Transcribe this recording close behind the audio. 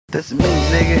That's me,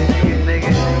 nigga.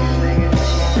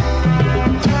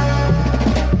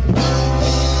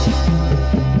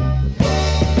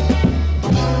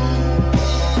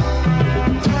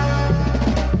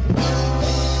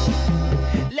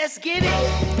 Let's get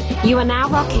it. You are now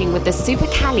rocking with the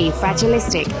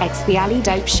Supercalifragilistic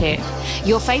Dope Shit,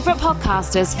 your favorite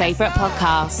podcaster's favorite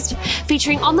podcast,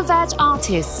 featuring on the verge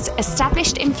artists,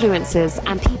 established influencers,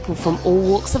 and people from all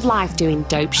walks of life doing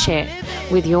dope shit.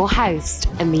 With your host,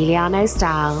 Emiliano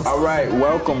Styles. All right,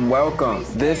 welcome.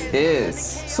 This is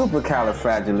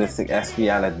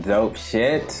Supercalifragilistic Dope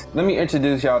Shit. Let me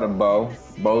introduce y'all to Bo.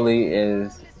 Boli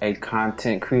is a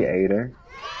content creator.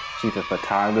 She's a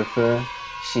photographer.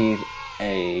 She's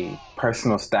a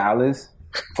personal stylist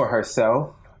for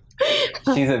herself.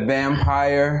 She's a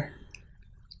vampire.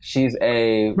 She's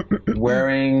a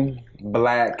wearing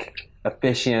black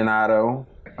aficionado.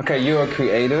 Okay, you're a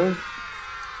creative.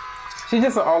 She's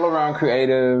just an all-around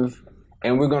creative,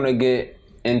 and we're gonna get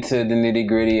into the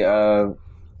nitty-gritty of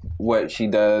what she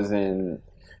does and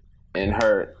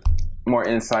her more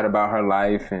insight about her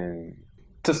life. And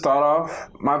to start off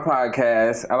my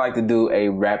podcast, I like to do a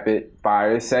rapid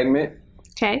fire segment.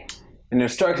 Okay. And the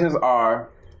instructions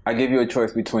are, I give you a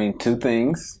choice between two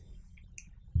things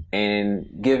and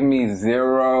give me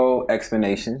zero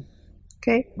explanation.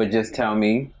 Okay. But just tell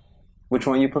me which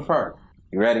one you prefer.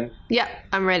 You ready? Yep,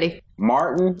 I'm ready.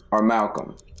 Martin or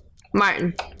Malcolm?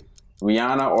 Martin.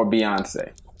 Rihanna or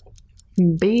Beyonce?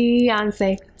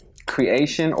 Beyonce.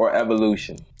 Creation or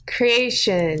evolution?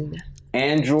 Creation.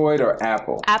 Android or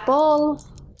Apple? Apple.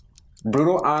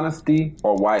 Brutal honesty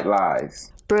or white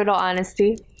lies? Brutal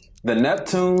honesty. The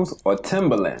Neptunes or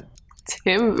Timberland?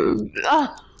 Oh,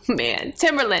 man.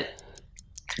 Timberland.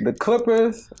 The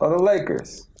Clippers or the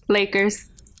Lakers? Lakers.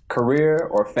 Career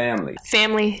or family?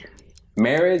 Family.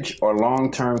 Marriage or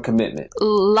long-term commitment?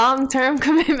 Long-term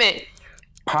commitment.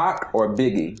 Pac or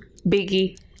Biggie?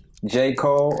 Biggie. J.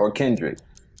 Cole or Kendrick?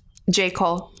 J.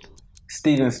 Cole.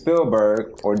 Steven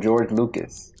Spielberg or George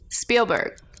Lucas?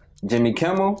 Spielberg. Jimmy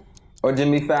Kimmel or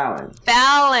Jimmy Fallon?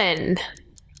 Fallon.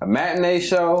 A matinee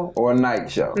show or a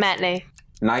night show? Matinee.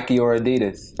 Nike or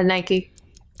Adidas? A Nike.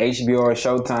 HBO or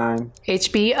Showtime?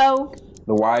 HBO.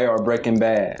 The Wire or Breaking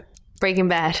Bad? Breaking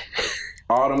Bad.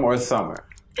 Autumn or summer?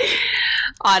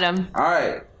 Autumn. All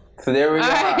right. So there we go.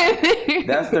 Right.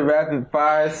 That's the rapid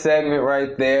fire segment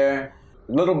right there.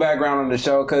 Little background on the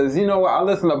show, because you know what? I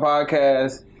listen to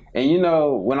podcasts, and you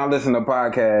know when I listen to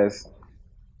podcasts,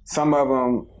 some of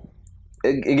them,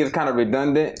 it gets kind of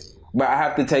redundant, but I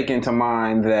have to take into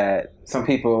mind that some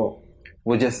people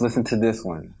will just listen to this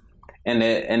one, and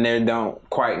they don't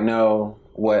quite know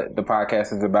what the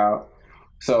podcast is about.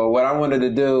 So what I wanted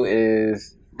to do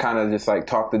is kind of just like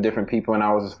talk to different people, and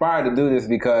I was inspired to do this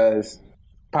because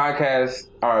podcasts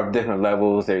are of different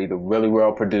levels. They're either really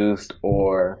well produced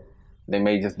or they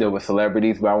may just deal with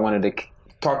celebrities, but I wanted to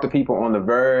talk to people on the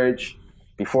verge,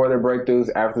 before their breakthroughs,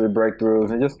 after their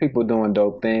breakthroughs, and just people doing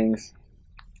dope things.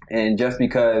 And just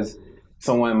because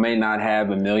someone may not have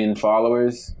 1 million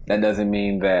followers, that doesn't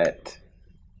mean that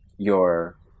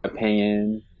your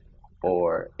opinion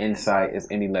or insight is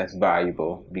any less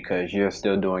valuable because you're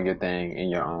still doing your thing in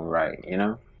your own right, you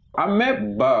know? I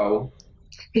met Bo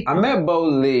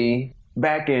Lee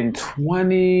back in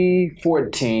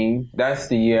 2014. That's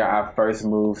the year I first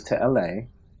moved to LA.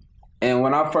 And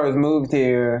when I first moved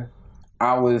here,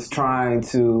 I was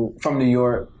from New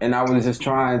York, and I was just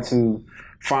trying to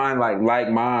find like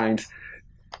minds.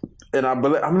 And I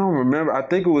don't remember, I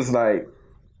think it was like,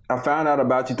 I found out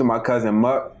about you through my cousin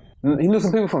Muck. He knew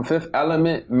some people from Fifth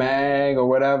Element mag or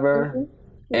whatever.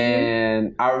 Mm-hmm.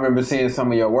 And I remember seeing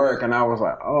some of your work, and I was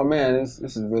like, oh man, this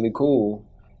is really cool.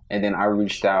 And then I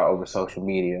reached out over social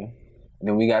media. And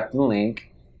then we got the link.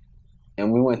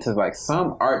 And we went to like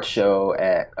some art show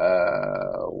at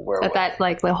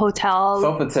the hotel.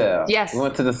 Sofitel. Yes. We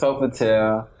went to the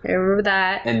Sofitel. I remember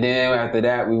that. And then after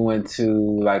that, we went to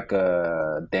like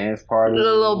a dance party. A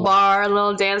little bar, a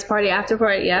little dance party, after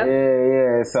party. Yep.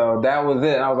 Yeah. So that was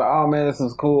it. I was like, oh man, this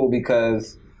is cool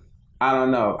because I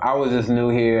don't know. I was just new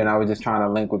here, and I was just trying to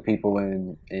link with people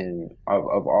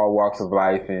of all walks of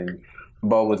life. And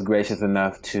Bo was gracious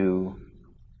enough to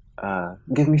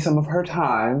give me some of her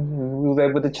time. We was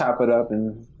able to chop it up,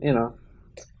 and you know,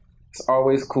 it's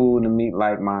always cool to meet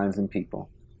like minds and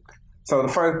people. So the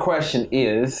first question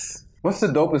is, what's the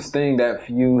dopest thing that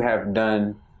you have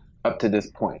done up to this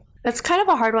point? That's kind of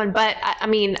a hard one, but I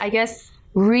mean, I guess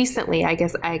recently,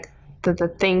 the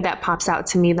thing that pops out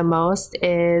to me the most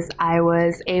is I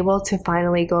was able to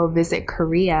finally go visit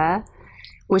Korea,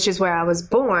 which is where I was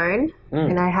born,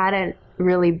 and I hadn't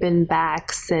really been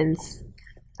back since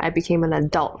I became an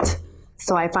adult.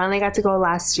 So I finally got to go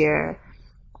last year.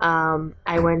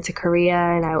 I went to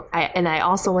Korea and I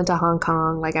also went to Hong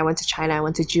Kong. Like I went to China, I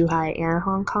went to Zhuhai and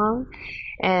Hong Kong.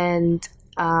 And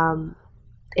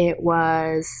it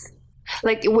was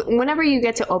like whenever you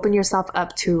get to open yourself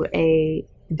up to a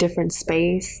different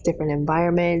space, different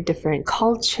environment, different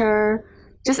culture,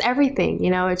 just everything,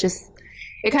 you know, it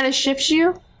kind of shifts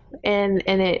you.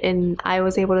 And I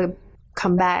was able to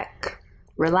come back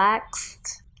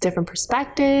relaxed, different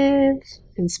perspective,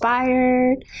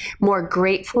 inspired, more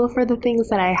grateful for the things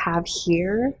that I have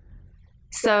here.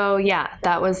 So yeah,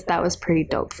 that was pretty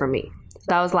dope for me.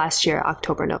 That was last year,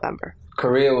 October, November.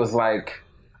 Korea was like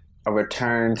a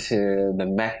return to the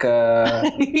Mecca.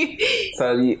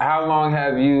 So how long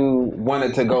have you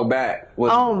wanted to go back?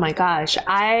 Oh my gosh.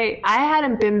 I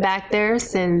hadn't been back there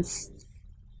since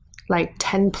like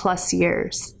 10 plus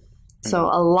years. So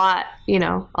a lot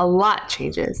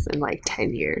changes in like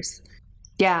 10 years.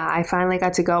 Yeah, I finally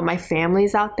got to go. My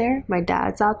family's out there. My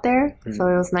dad's out there. So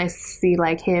it was nice to see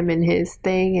like him and his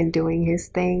thing and doing his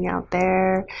thing out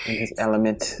there. In his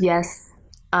element. Yes.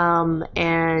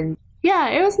 And yeah,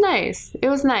 it was nice. It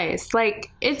was nice.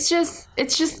 Like it's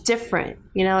just different.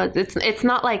 You know, it's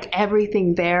not like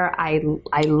everything there I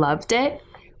loved it,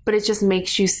 but it just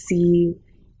makes you see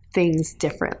things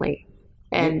differently.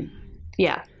 And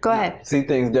yeah, go ahead. See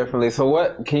things differently. So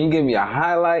what can you give me a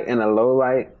highlight and a low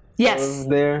light? Yes.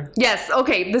 There. Yes.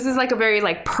 Okay. This is like a very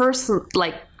like personal,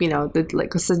 like, you know,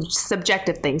 like a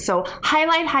subjective thing. So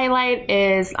highlight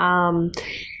is the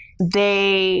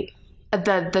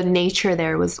nature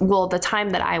there was, well, the time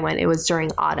that I went, it was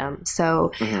during autumn.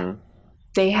 So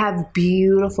they have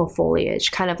beautiful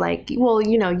foliage, kind of like, well,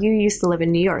 you know, you used to live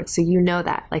in New York, so you know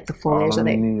that, like the foliage of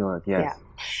New York, yes. Yeah.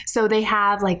 So they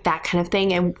have like that kind of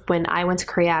thing. And when I went to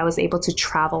Korea, I was able to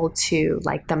travel to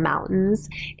like the mountains,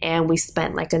 and we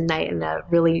spent like a night in a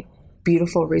really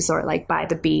beautiful resort, like by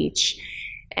the beach.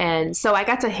 And so I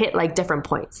got to hit like different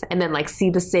points and then like see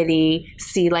the city,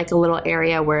 see like a little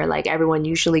area where like everyone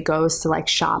usually goes to like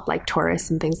shop, like tourists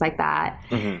and things like that.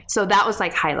 So that was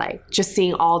like highlight, just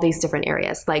seeing all these different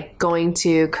areas, like going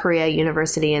to Korea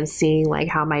University and seeing like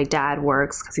how my dad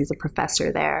works because he's a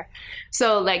professor there.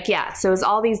 So like, yeah, so it was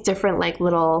all these different like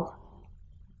little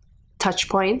touch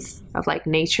points of like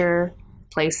nature,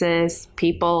 places,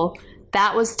 people.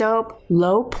 That was dope.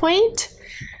 Low point,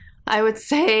 I would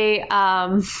say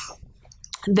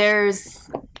there's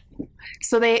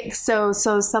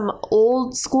some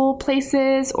old school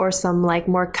places or some like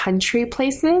more country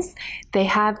places, they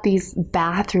have these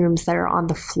bathrooms that are on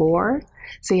the floor.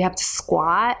 So you have to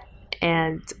squat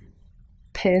and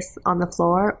piss on the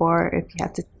floor, or if you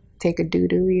have to take a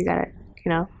doo-doo, you gotta, you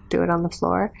know, do it on the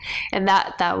floor. And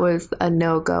that was a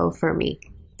no-go for me.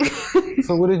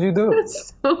 So what did you do?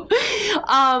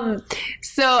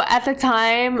 So at the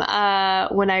time,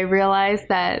 when I realized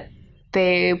that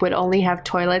they would only have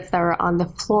toilets that were on the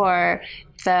floor,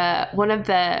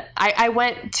 I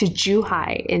went to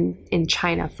Zhuhai in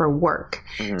China for work.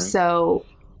 So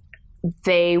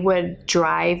they would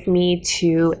drive me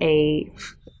to a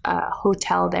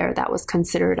hotel there that was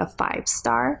considered a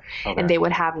 5-star, and they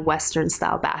would have Western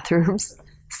style bathrooms.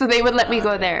 So they would let me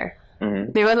go there.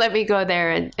 They would let me go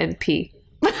there and pee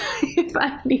if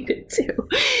I needed to.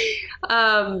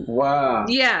 Wow.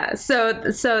 Yeah. So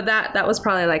that was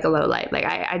probably like a low light. Like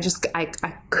I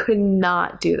could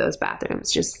not do those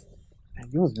bathrooms. Just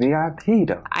you was VIP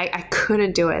though. I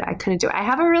couldn't do it. I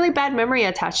have a really bad memory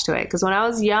attached to it because when I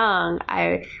was young,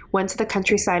 I went to the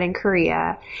countryside in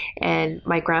Korea, and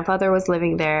my grandfather was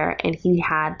living there, and he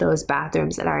had those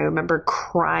bathrooms, and I remember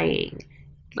crying.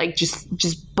 Like just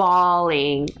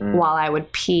bawling while I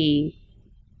would pee,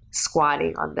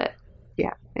 squatting on the,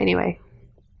 yeah. Anyway.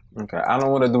 Okay, I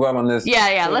don't want to dwell on this.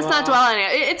 Yeah. Let's not dwell on it.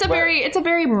 It's a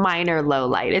very minor low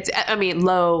light.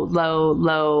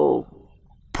 Low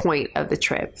point of the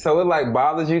trip. So it like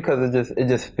bothers you because it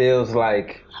just feels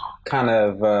like kind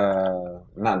of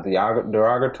not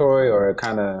derogatory, or it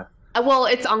kind of. Well,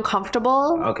 it's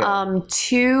uncomfortable. Okay.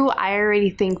 2, I already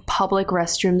think public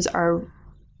restrooms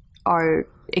are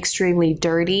extremely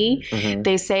dirty.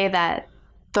 They say that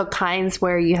the kinds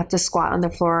where you have to squat on the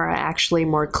floor are actually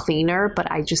more cleaner,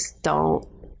 but I just don't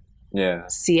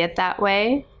see it that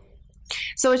way.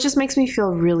 So it just makes me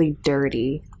feel really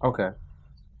dirty. Okay.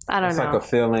 I don't know. It's like a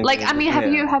feeling. Like, I mean,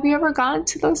 have you ever gone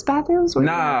to those bathrooms?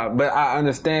 Nah, but I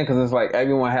understand because it's like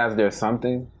everyone has their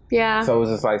something. Yeah. So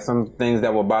it's just like some things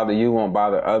that will bother you won't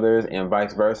bother others, and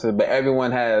vice versa. But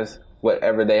everyone has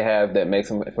whatever they have that makes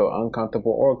them feel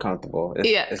uncomfortable or comfortable.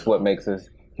 It's what makes us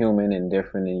human and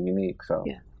different and unique. So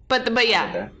But yeah,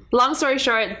 Okay. long story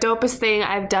short, dopest thing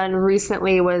I've done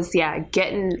recently was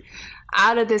getting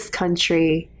out of this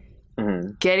country,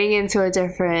 getting into a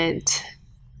different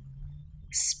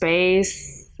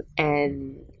space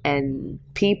and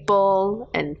people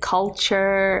and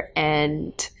culture,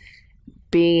 and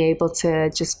being able to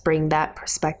just bring that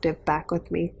perspective back with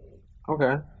me.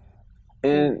 Okay.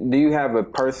 And do you have a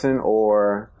person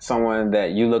or someone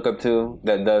that you look up to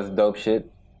that does dope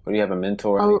shit? Or do you have a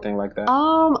mentor or anything like that?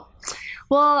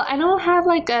 Well, I don't have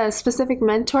like a specific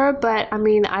mentor, but I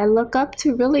mean, I look up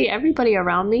to really everybody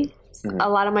around me. A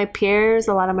lot of my peers,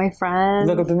 a lot of my friends.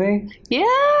 Look up to me? Yeah,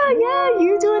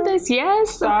 you doing this?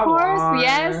 Yes, Stop of course. lying.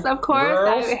 Yes, of course. Girl,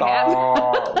 I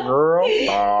stop. Girl,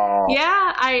 stop.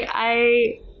 Yeah,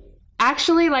 I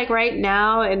actually, like, right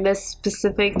now in this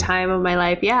specific time of my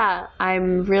life,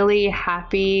 I'm really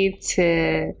happy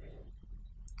to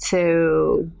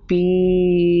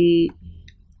be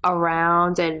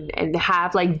around and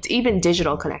have like even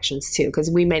digital connections too, because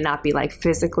we may not be like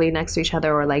physically next to each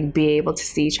other or like be able to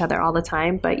see each other all the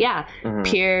time, but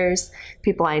peers,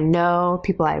 people I know,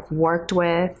 people I've worked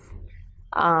with,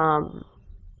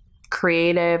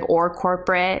 creative or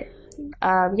corporate.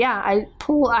 I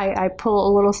pull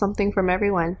a little something from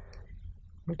everyone.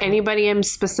 Anybody in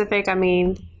specific? I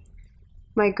mean,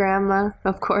 my grandma,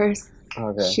 of course.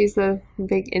 Okay. She's a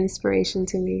big inspiration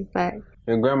to me. But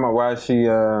Your grandma, why is she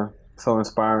so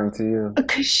inspiring to you?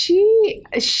 because she's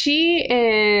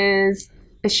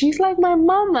like my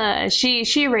mama.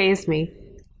 She raised me.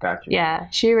 Got you. Yeah,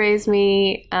 she raised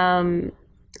me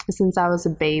since I was a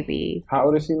baby. How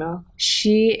old is she now?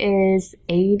 She is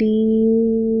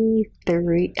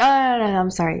 83. Oh, no,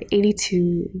 I'm sorry,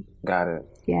 82. Got it.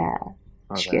 Yeah.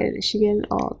 Okay. She getting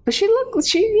old, but she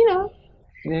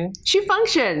Yeah, she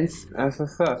functions that's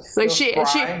what's up. like Still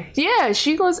spry.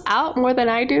 she goes out more than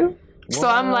I do. So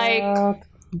I'm like,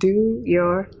 do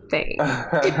your thing.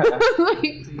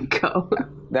 Like, go.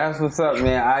 That's what's up,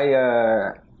 man.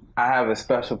 I have a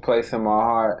special place in my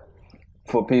heart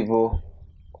for people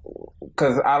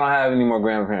because I don't have any more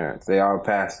grandparents. They all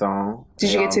passed on.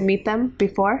 Did you get to meet them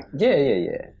before?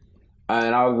 Yeah.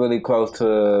 And I was really close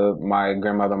to my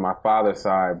grandmother on my father's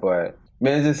side, but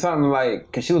man, it's just something like,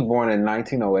 because she was born in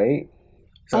 1908.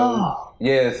 So,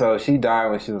 yeah, so she died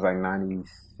when she was like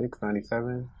 96,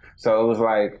 97. So it was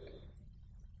like,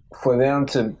 for them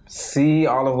to see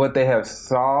all of what they have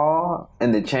saw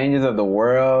and the changes of the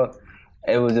world,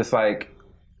 it was just like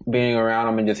being around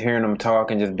them and just hearing them talk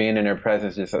and just being in their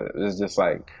presence. It was just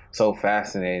like so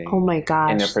fascinating. Oh my gosh.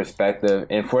 In their perspective.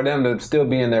 And for them to still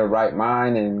be in their right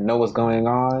mind and know what's going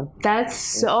on. That's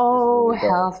so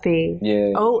healthy.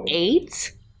 Yeah.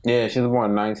 08? Yeah, she was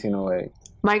born in 1908.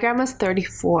 My grandma's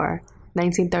 34.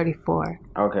 1934.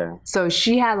 Okay. So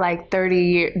she had like 30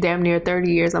 years, damn near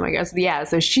 30 years on my gosh. Yeah,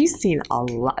 so she's seen a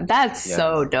lot. That's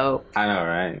so dope. I know,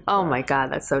 right? Oh my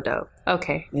God, that's so dope.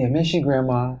 Okay. Yeah, miss you,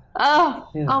 Grandma. Oh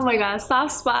my God,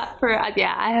 soft spot for, I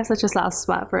have such a soft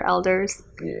spot for elders.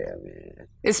 Yeah, man.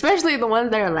 Especially the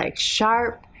ones that are like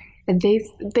sharp. And they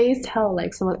tell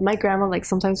like my grandma, like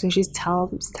sometimes when she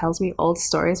tells me old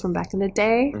stories from back in the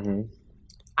day,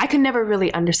 I can never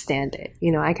really understand it.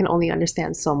 You know, I can only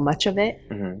understand so much of it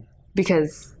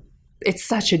because it's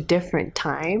such a different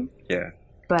time. Yeah.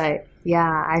 But yeah,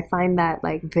 I find that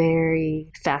like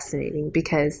very fascinating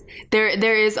because there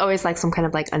is always like some kind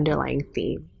of like underlying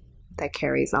theme that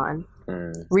carries on,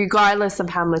 regardless of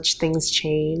how much things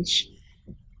change.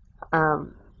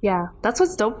 Yeah, that's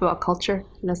what's dope about culture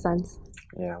in a sense.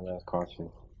 Yeah, I love culture.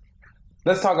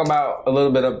 Let's talk about a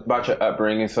little bit about your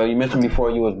upbringing. So you mentioned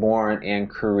before you was born in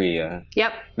Korea.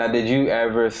 Yep. Now, did you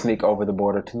ever sneak over the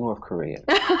border to North Korea?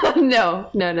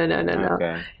 No.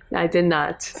 Okay. I did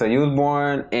not. So you was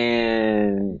born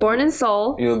in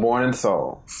Seoul. You were born in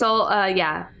Seoul. Seoul,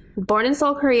 born in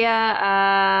Seoul,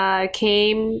 Korea.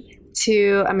 Came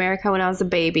to America when I was a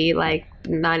baby, like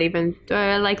not even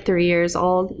like 3 years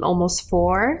old, almost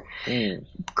 4.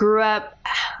 Grew up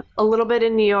a little bit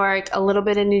in New York, a little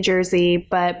bit in New Jersey,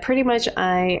 but pretty much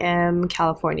I am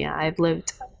California. I've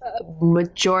lived a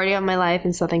majority of my life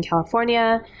in Southern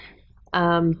California.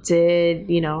 Did,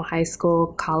 high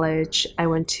school, college. I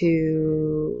went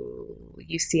to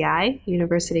UCI,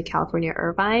 University of California,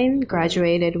 Irvine,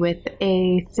 graduated with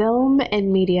a film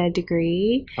and media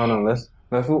degree. Hold on, let's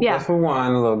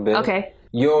rewind a little bit. Okay.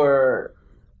 You're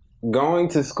going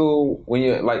to school when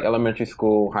you're like elementary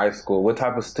school, high school. What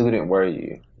type of student were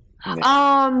you?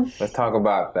 Let's talk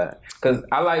about that because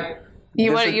I like.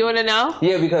 You want to know?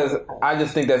 Yeah, because I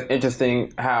just think that's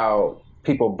interesting how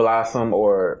people blossom,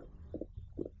 or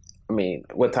I mean,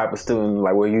 what type of student?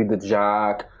 Like, were you the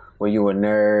jock? Were you a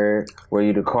nerd? Were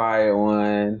you the quiet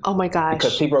one? Oh my gosh.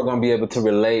 Because people are going to be able to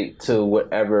relate to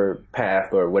whatever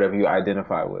path or whatever you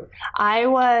identify with. I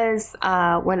was,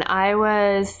 when I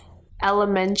was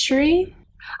elementary,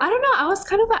 I don't know, I was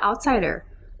kind of an outsider.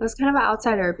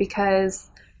 Because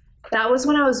that was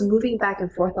when I was moving back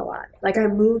and forth a lot. Like, I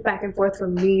moved back and forth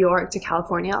from New York to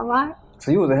California a lot. So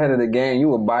you was ahead of the game. You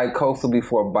were bi-coastal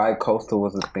before bi-coastal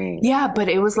was a thing. Yeah, but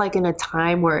it was like in a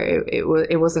time where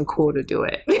it wasn't cool to do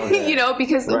it. Okay. You know,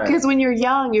 because when you're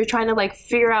young, you're trying to like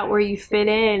figure out where you fit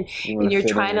in, and you're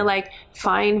trying to like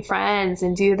find friends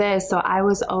and do this. So I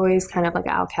was always kind of like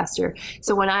an outcaster.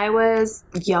 So when I was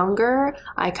younger,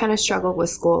 I kind of struggled with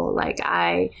school. Like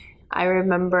I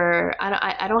remember,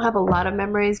 I don't have a lot of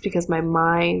memories because my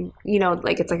mind, you know,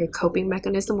 like it's like a coping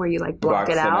mechanism where you like block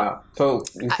it out. So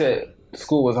you said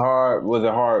school was hard. Was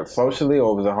it hard socially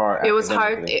or was it hard It was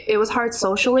hard. academically? It was hard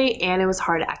socially and it was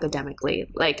hard academically.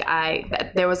 Like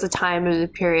there was a time in the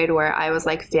period where I was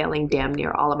like failing damn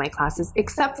near all of my classes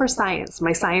except for science.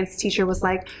 My science teacher was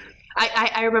like,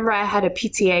 I remember I had a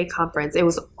PTA conference. It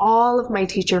was all of my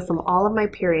teacher from all of my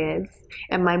periods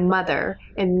and my mother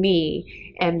and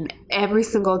me, and every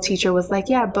single teacher was like,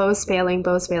 yeah, Bo's failing,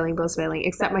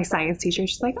 except my science teacher.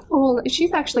 She's like, oh, well,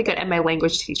 she's actually good. And my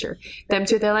language teacher. Them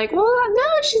two, they're like, well, no,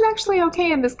 she's actually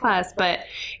okay in this class. But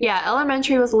yeah,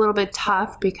 elementary was a little bit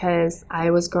tough because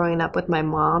I was growing up with my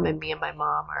mom, and me and my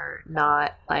mom are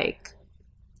not like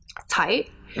tight.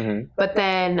 Mm-hmm. But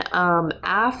then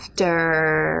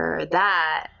after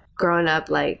that, growing up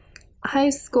like high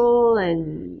school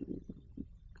and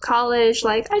college,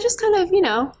 like I just kind of, you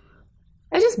know,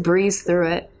 I just breezed through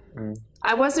it. Mm.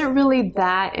 I wasn't really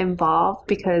that involved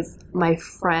because my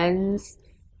friends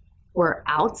were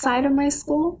outside of my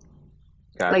school.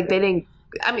 Got Like it. they didn't,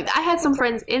 I mean, I had some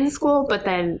friends in school, but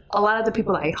then a lot of the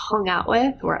people I hung out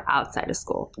with were outside of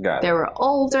school. Got it. They were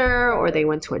older or they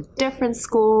went to a different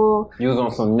school. You was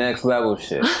on some next level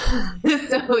shit.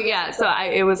 So yeah,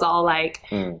 it was all like,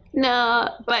 no,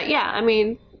 but yeah, I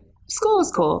mean, school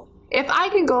is cool. If I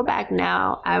could go back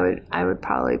now, I would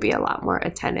probably be a lot more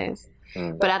attentive.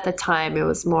 But at the time, it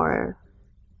was more,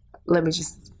 let me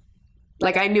just,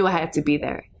 like I knew I had to be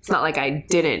there. It's not like I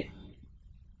didn't,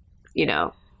 you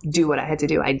know, do what I had to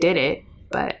do. I did it,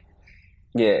 but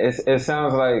Yeah, it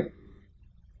sounds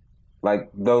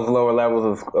like those lower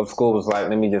levels of school was like,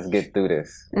 let me just get through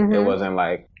this. Mm-hmm. It wasn't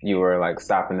like you were like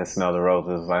stopping to smell the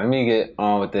roses. Like, let me get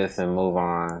on with this and move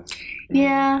on.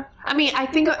 yeah. I mean, I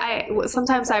think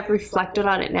sometimes I've reflected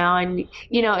on it now, and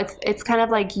you know, it's kind of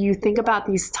like you think about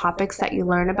these topics that you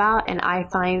learn about, and I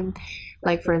find,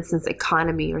 like for instance,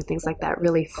 economy or things like that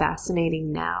really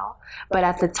fascinating now. But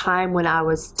at the time when I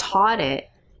was taught it,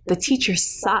 the teacher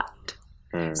sucked.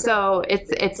 So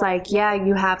it's like, yeah,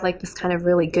 you have like this kind of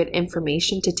really good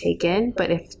information to take in, but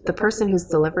if the person who's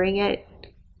delivering it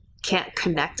can't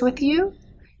connect with you,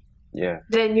 Yeah.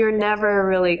 then you're never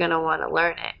really going to want to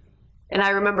learn it. And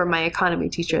I remember my economy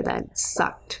teacher then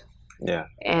sucked. Yeah.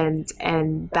 And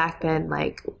back then,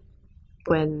 like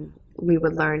when we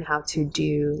would learn how to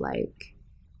do like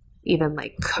even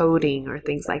like coding or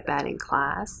things like that in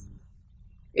class,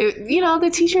 you know, the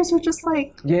teachers were just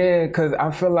like, Yeah, because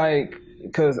I feel like,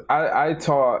 because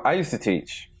I used to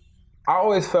teach. I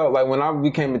always felt like when I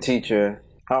became a teacher,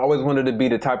 I always wanted to be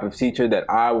the type of teacher that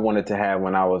I wanted to have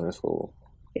when I was in school.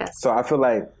 yes. So I feel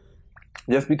like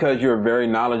just because you're very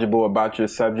knowledgeable about your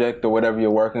subject or whatever you're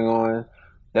working on,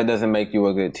 that doesn't make you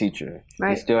a good teacher.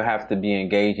 Right. You still have to be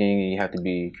engaging and you have to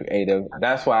be creative.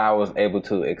 That's why I was able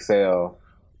to excel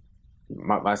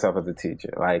myself as a teacher.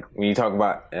 Like when you talk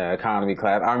about economy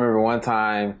class, I remember one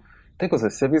time, I think it was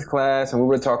a civics class, and we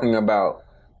were talking about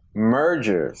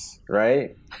mergers,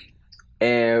 right?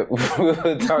 And we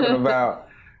were talking about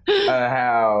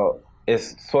how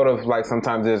it's sort of like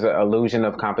sometimes there's an illusion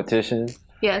of competition.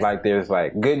 Yes. Like there's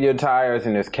like Goodyear tires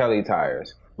and there's Kelly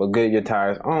tires, but Goodyear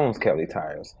tires owns Kelly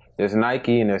tires. There's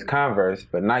Nike and there's Converse,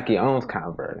 but Nike owns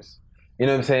Converse. You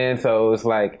know what I'm saying? So it's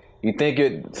like you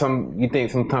think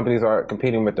some companies are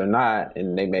competing, but they're not,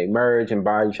 and they may merge and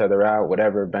buy each other out,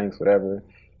 whatever, banks, whatever.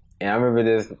 And I remember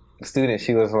this student,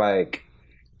 she was like,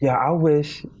 yeah, I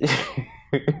wish,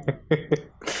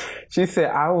 she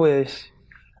said, I wish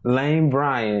Lane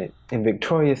Bryant and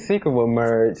Victoria's Secret would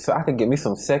merge so I could get me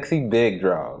some sexy big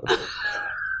draws.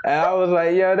 And I was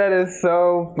like, yo, that is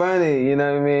so funny, you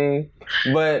know what I mean?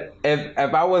 But if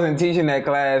I wasn't teaching that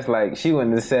class, like, she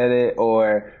wouldn't have said it,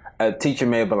 or a teacher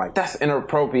may have been like, that's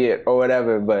inappropriate or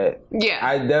whatever. But Yeah.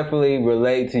 I definitely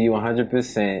relate to you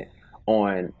 100%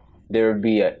 on there would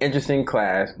be an interesting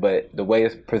class, but the way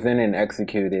it's presented and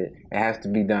executed, it has to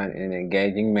be done in an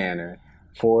engaging manner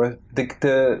for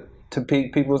the to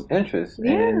pique people's interest.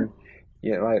 Yeah. And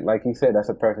yeah, like you said, that's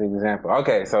a perfect example.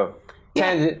 Okay, so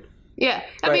tangent. Yeah,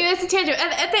 I mean, it's a tangent.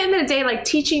 At the end of the day, like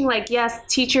teaching, like yes,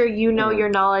 teacher, you know your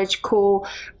knowledge, cool,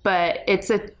 but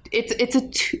it's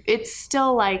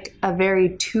still like a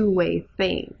very two-way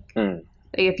thing. Like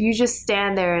if you just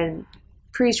stand there and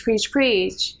preach,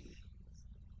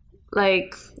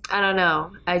 like I don't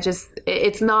know,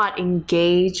 it's not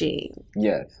engaging.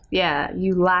 Yes. Yeah,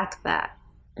 you lack that.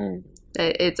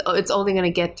 It's only going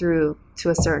to get through to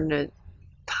a certain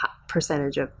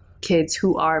percentage of kids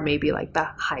who are maybe like the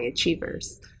high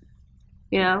achievers,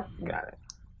 you know? Got it.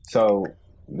 So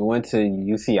you went to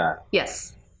UCI.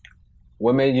 Yes.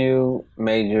 What made you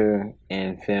major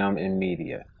in film and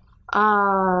media?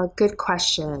 Good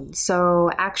question. So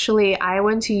actually I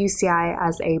went to UCI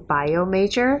as a bio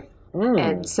major.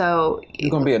 And so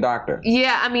you're going to be a doctor.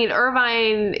 Yeah. I mean,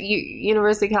 Irvine,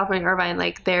 University of California, Irvine,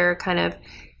 like they're kind of,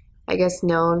 I guess,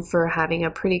 known for having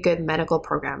a pretty good medical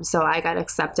program. So I got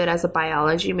accepted as a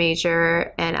biology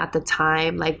major. And at the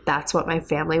time, like, that's what my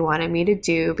family wanted me to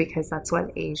do because that's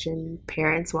what Asian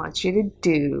parents want you to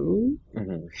do.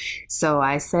 So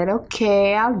I said,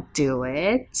 okay, I'll do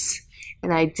it.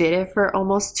 And I did it for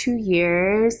almost 2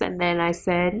 years. And then I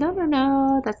said,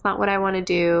 no, that's not what I want to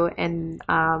do. And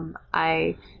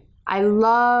I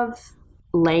love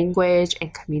language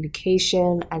and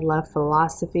communication. I love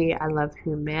philosophy. I love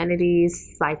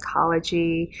humanities,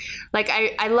 psychology. Like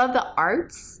I love the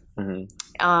arts. And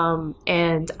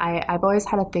I've always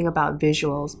had a thing about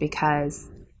visuals because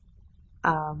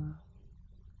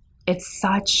it's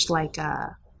such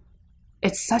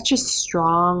a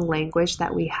strong language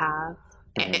that we have.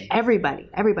 Everybody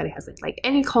has it. Like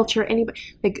any culture, anybody,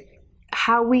 like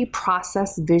how we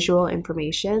process visual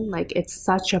information, like it's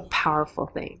such a powerful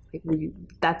thing. Like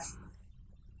that's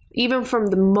even from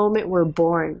the moment we're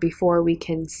born, before we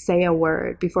can say a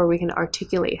word, before we can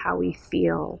articulate how we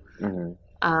feel.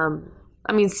 I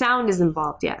mean, sound is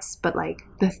involved, yes, but like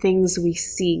the things we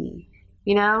see,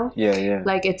 you know? Yeah.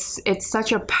 Like it's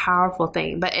such a powerful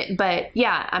thing. But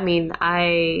yeah, I mean,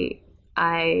 I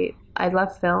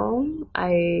love film.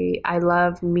 I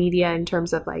love media in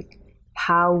terms of like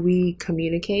how we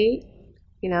communicate,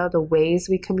 you know, the ways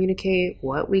we communicate,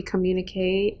 what we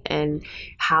communicate, and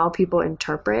how people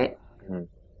interpret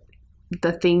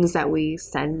the things that we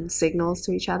send signals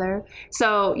to each other.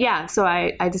 So yeah, so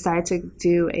I decided to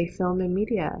do a film and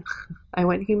media. I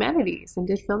went humanities and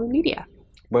did film and media.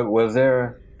 But was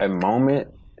there a moment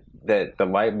that the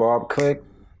light bulb clicked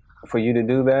for you to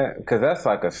do that? Because that's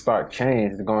like a stark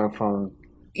change, going from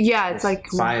it's like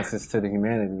sciences to the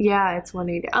humanities. Yeah, it's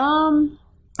 180. I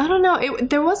don't know.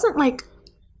 There wasn't like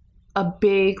a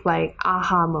big like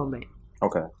aha moment.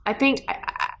 Okay. I think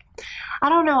I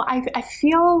don't know. I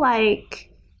feel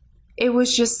like it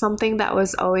was just something that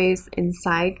was always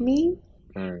inside me,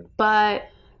 but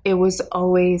it was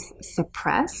always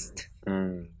suppressed.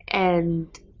 And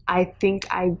I think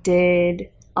I did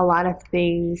a lot of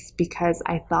things because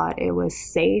I thought it was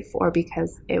safe or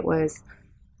because it was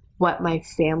what my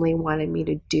family wanted me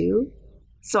to do.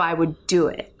 So I would do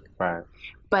it. Right.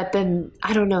 But then,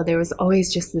 I don't know, there was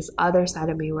always just this other side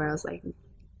of me where I was like,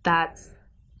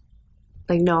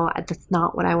 no, that's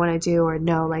not what I want to do. Or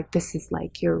no, like, this is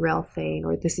like your real thing,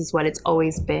 or this is what it's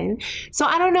always been. So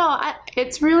I don't know.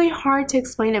 It's really hard to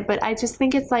explain it, but I just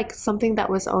think it's like something that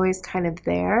was always kind of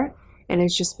there, and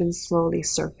it's just been slowly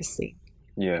surfacing.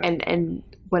 Yeah. And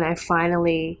when I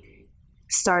finally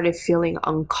started feeling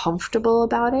uncomfortable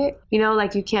about it, you know,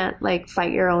 like you can't like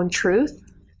fight your own truth.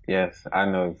 Yes, I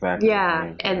know exactly.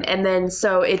 Yeah. And then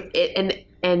so it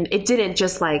didn't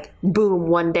just like boom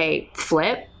one day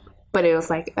flip, but it was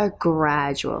like a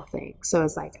gradual thing. So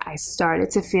it's like I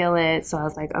started to feel it. So I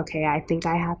was like, okay, I think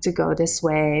I have to go this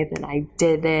way. Then I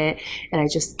did it, and I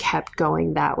just kept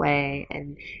going that way.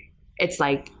 And it's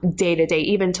like day to day,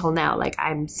 even till now, like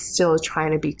I'm still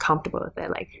trying to be comfortable with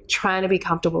it. Like trying to be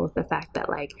comfortable with the fact that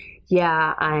like,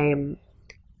 yeah, I'm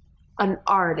an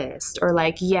artist, or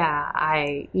like, yeah,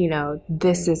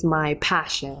 this is my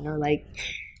passion, or like,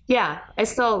 yeah, I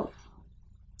still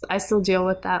deal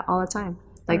with that all the time.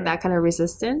 Like that kind of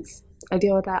resistance, I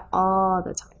deal with that all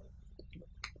the time.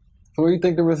 So where do you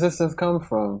think the resistance comes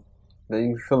from? That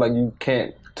you feel like you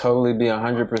can't totally be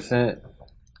 100%?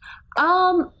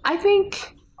 I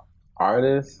think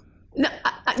artist. Yeah,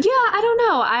 I don't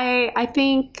know. I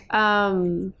think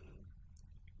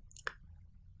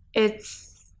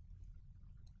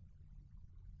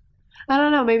I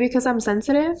don't know. Maybe because I'm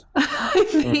sensitive. I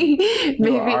think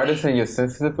You're an artist and you're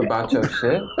sensitive about your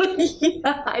shit.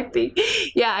 yeah, I think.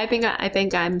 Yeah, I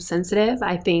think I'm sensitive.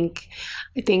 I think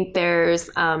there's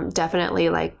definitely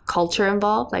like culture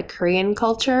involved. Like Korean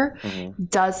culture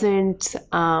doesn't.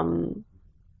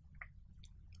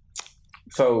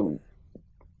 So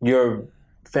your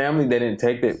family, they didn't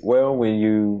take it well when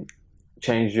you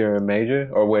changed your major,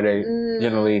 or were they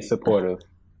generally supportive?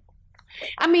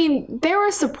 I mean, they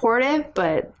were supportive,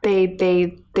 but they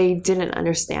didn't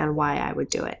understand why I would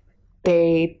do it.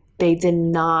 They did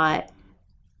not.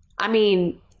 I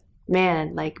mean,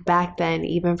 man, like back then,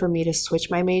 even for me to switch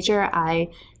my major, I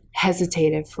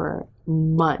hesitated for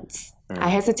months. I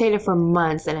hesitated for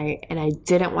months, and I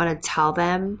didn't want to tell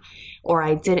them, or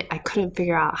I couldn't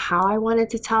figure out how I wanted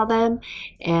to tell them,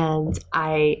 and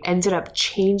I ended up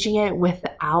changing it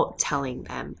without telling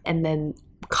them. And then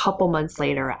a couple months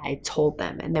later, I told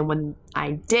them, and then when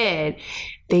I did,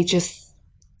 they just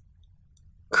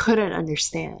couldn't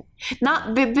understand.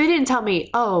 They didn't tell me,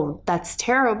 "Oh, that's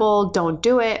terrible, don't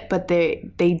do it," but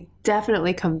they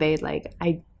definitely conveyed like,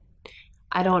 I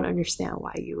don't understand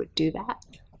why you would do that.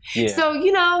 Yeah. So,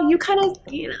 you kind of,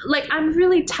 like, I'm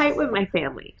really tight with my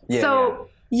family. Yeah, so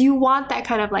you want that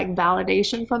kind of like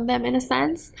validation from them in a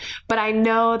sense, but I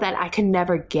know that I can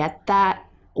never get that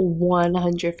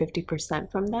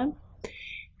 150% from them.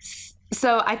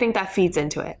 So I think that feeds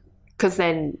into it, because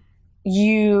then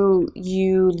you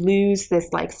lose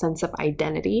this like sense of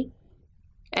identity,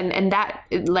 and that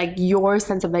like your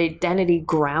sense of identity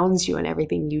grounds you in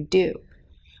everything you do.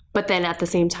 But then at the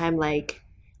same time, like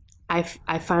I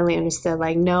finally understood,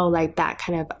 like, no, like that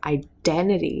kind of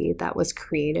identity that was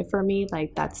created for me,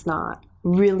 like that's not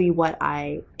really what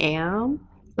I am.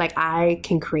 Like I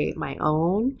can create my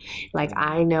own. Like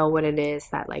I know what it is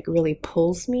that like really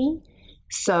pulls me.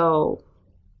 So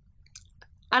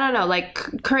I don't know, like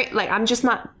I'm just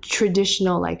not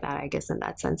traditional like that, I guess, in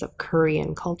that sense of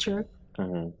Korean culture.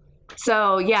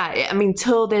 So yeah, I mean,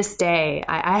 till this day,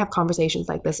 I have conversations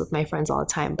like this with my friends all the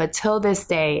time, but till this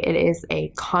day, it is a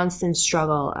constant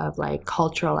struggle of like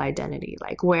cultural identity,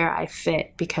 like where I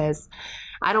fit, because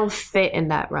I don't fit in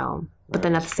that realm. But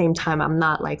then at the same time, I'm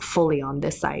not like fully on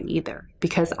this side either,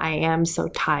 because I am so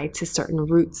tied to certain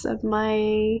roots of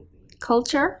my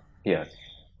culture. Yeah.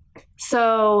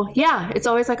 So yeah, it's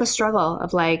always like a struggle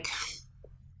of like,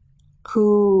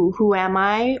 who am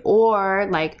I, or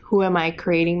like who am I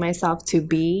creating myself to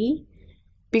be?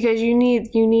 Because you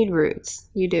need roots,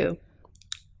 you do,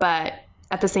 but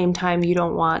at the same time you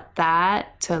don't want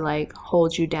that to like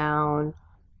hold you down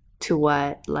to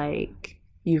what like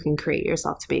you can create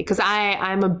yourself to be. Because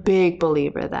I'm a big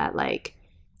believer that like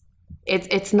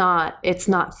it's not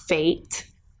fate,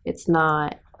 it's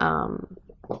not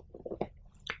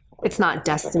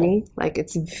destiny. Like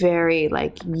it's very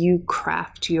like you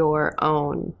craft your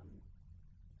own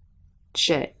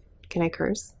shit. Can I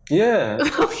curse? Yeah.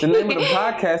 The name of the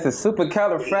podcast is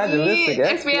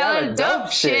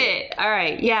Supercalifragilisticexpialidocious. All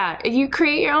right. Yeah. You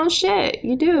create your own shit.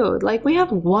 You do. Like we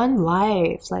have one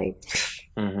life. Like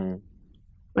when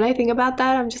I think about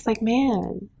that, I'm just like,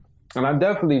 man. And I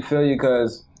definitely feel you,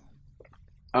 because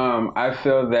I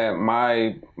feel that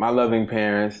my loving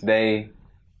parents, they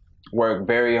work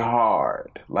very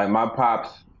hard. Like my pops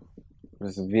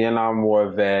was a Vietnam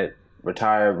War vet,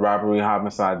 retired robbery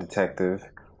homicide detective.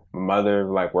 My mother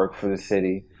like worked for the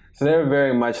city, so they're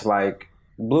very much like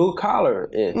blue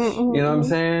collar-ish. You know what I'm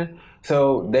saying?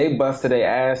 So they busted their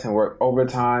ass and worked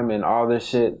overtime and all this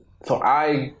shit. So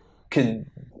I could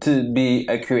to be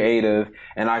a creative,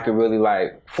 and I could really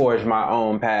like forge my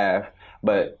own path.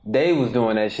 But they was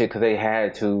doing that shit because they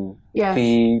had to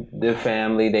feed the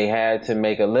family. They had to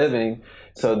make a living.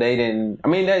 So they didn't, I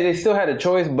mean, they still had a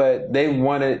choice, but they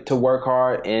wanted to work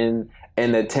hard in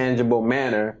a tangible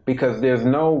manner, because there's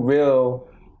no real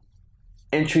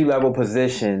entry-level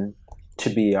position to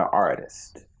be an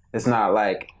artist. It's not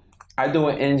like I do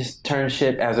an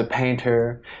internship as a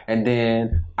painter, and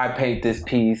then I paint this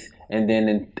piece, and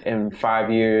then in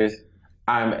 5 years,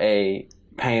 I'm a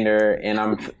painter, and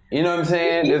I'm, you know what I'm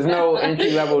saying? There's no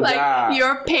entry-level like job.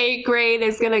 Your pay grade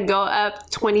is going to go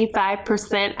up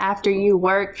 25% after you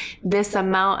work this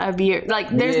amount of years.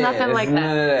 Like, there's nothing like that.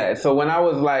 None of that. So when I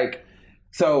was like,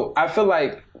 so I feel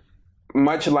like,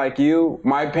 much like you,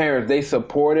 my parents, they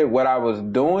supported what I was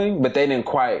doing, but they didn't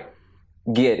quite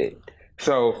get it.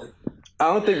 So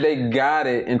I don't think they got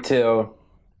it until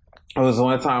it was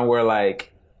one time where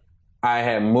like I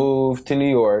had moved to New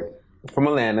York from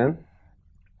Atlanta,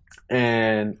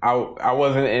 and I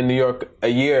wasn't in New York a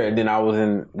year, and then I was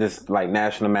in this like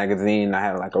national magazine. I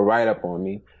had like a write-up on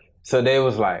me. So they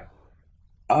was like,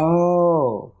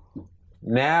 oh,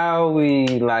 now we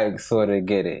like sort of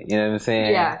get it. You know what I'm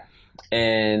saying? Yeah.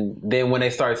 And then when they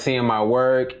start seeing my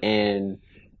work and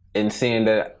seeing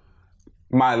that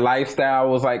my lifestyle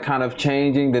was like kind of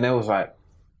changing, then it was like,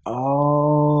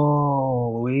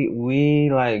 oh, we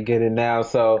like get it now.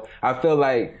 So I feel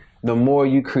like the more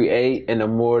you create and the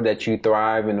more that you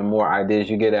thrive and the more ideas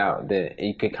you get out, that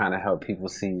you can kind of help people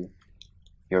see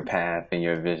your path and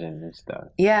your vision and stuff.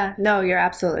 Yeah, no, you're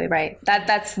absolutely right.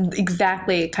 That's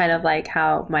exactly kind of like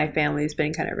how my family's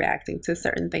been kind of reacting to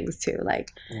certain things too. Like,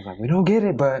 We don't get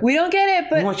it, but we don't get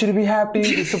it, we but want you to be happy.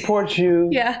 We support you.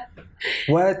 yeah,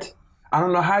 What? I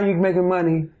don't know how you making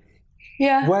money.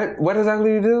 yeah. What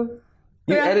exactly you do?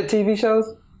 You Yeah. edit TV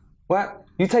shows? What?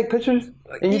 You take pictures?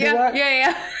 And you do what?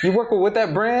 Yeah. You work with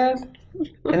that brand?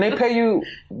 And they pay you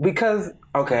because,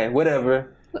 okay,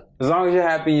 whatever. As long as you're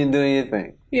happy, you're doing your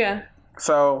thing. Yeah.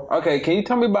 So, okay, can you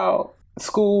tell me about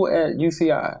school at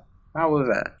UCI? How was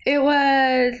that? It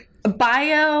was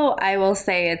bio. I will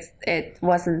say it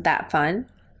wasn't that fun.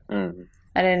 Mm.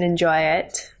 I didn't enjoy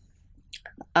it.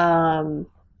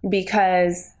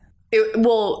 Because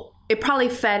it probably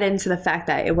fed into the fact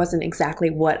that it wasn't exactly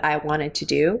what I wanted to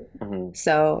do. Mm-hmm.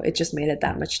 So it just made it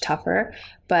that much tougher.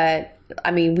 But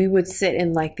I mean, we would sit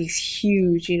in like these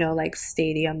huge, like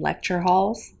stadium lecture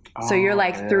halls. So you're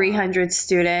like 300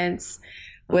 students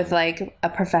with like a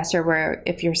professor where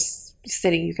if you're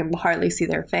sitting, you can hardly see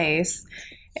their face,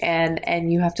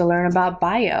 and you have to learn about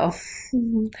bio.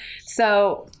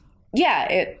 So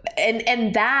yeah,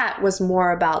 and that was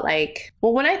more about like,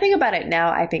 well, when I think about it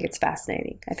now, I think it's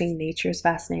fascinating. I think nature is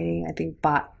fascinating. I think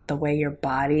the way your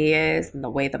body is and the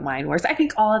way the mind works. I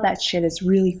think all of that shit is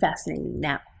really fascinating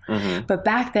now. Mm-hmm. But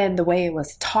back then, the way it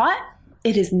was taught,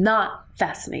 it is not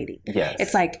fascinating. Yes.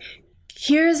 It's like,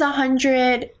 here's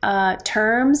 100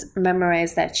 terms,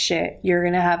 memorize that shit. You're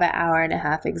going to have an hour and a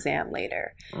half exam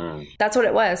later. Mm. That's what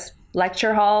it was.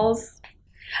 Lecture halls.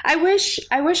 I wish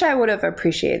I would have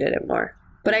appreciated it more.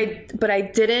 But I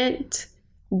didn't,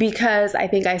 because I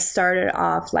think I started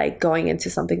off like going into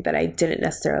something that I didn't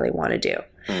necessarily want to do.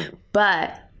 Mm.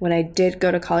 But when I did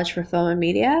go to college for film and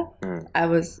media, I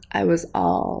was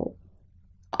all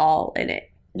in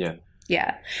it. Yeah.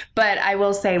 Yeah. But I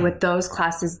will say with those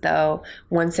classes though,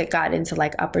 once it got into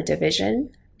like upper division,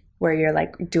 where you're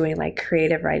like doing like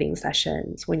creative writing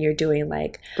sessions, when you're doing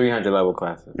like 300 level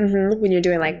classes. when you're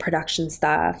doing like production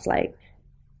stuff, like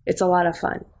it's a lot of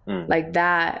fun. Like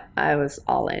that, I was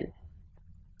all in.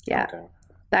 Yeah. Okay.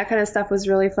 That kind of stuff was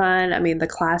really fun. I mean, the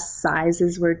class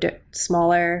sizes were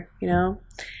smaller,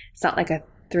 It's not like a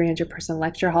 300 person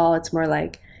lecture hall. It's more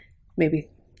like maybe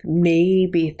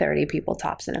 30 people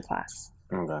tops in a class.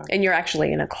 Okay. And you're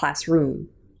actually in a classroom.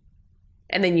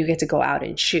 And then you get to go out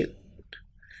and shoot.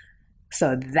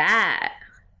 So that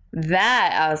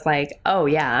I was like, oh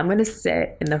yeah, I'm going to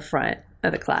sit in the front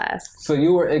of the class. So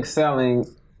you were excelling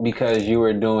because you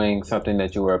were doing something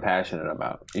that you were passionate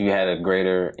about. You had a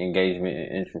greater engagement and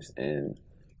interest in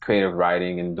creative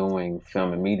writing and doing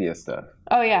film and media stuff.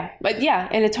 Oh yeah. But yeah,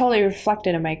 and it totally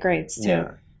reflected in my grades too.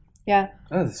 Yeah. Yeah.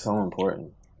 That is so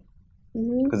important.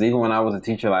 Because even when I was a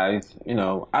teacher, like,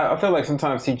 I feel like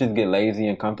sometimes teachers get lazy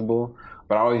and comfortable,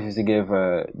 but I always used to give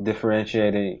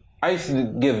I used to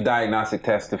give diagnostic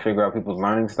tests to figure out people's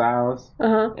learning styles,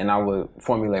 and I would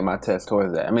formulate my test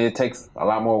towards that. I mean, it takes a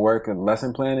lot more work and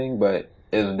lesson planning, but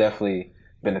it was definitely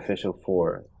beneficial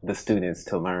for the students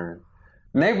to learn.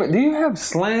 Do you have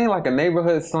slang, like a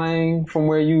neighborhood slang from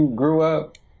where you grew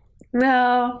up?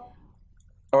 No.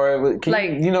 Or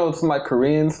can some like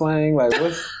Korean slang? Like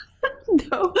what's...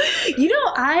 No.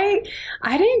 I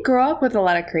didn't grow up with a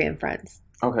lot of Korean friends.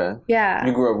 Okay. Yeah.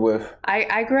 You grew up with?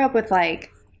 I grew up with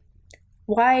like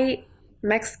white,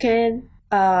 Mexican.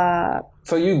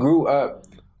 So you grew up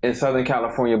in Southern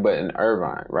California, but in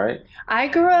Irvine, right? I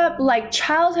grew up like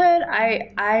childhood.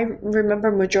 I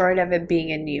remember majority of it being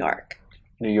in New York.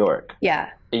 New York. Yeah.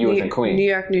 And you was in Queens. New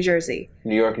York, New Jersey.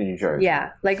 New York and New Jersey.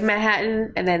 Yeah, like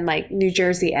Manhattan and then like New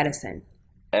Jersey, Edison.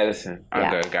 Edison.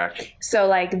 Yeah. Okay, gotcha. So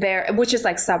like there, which is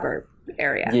like suburb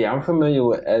area. Yeah, I'm familiar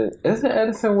with Edison. Isn't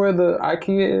Edison where the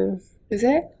IKEA is? Is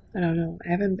it? I don't know. I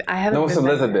haven't. No, it's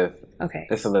Elizabeth. Okay.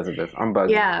 It's Elizabeth. I'm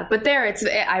bugging. Yeah, but there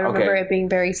I remember it being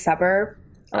very suburb.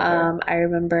 Okay. I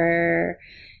remember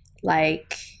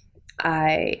like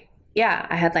I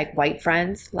had like white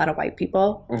friends, a lot of white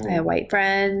people. Mm-hmm. I had white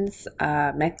friends.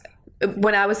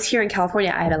 When I was here in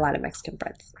California, I had a lot of Mexican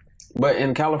friends. But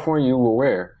in California, you were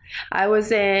where? I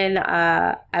was in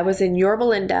Yorba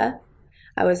Linda.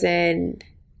 I was in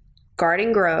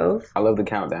Garden Grove. I love the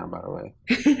countdown, by the way.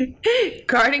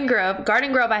 Garden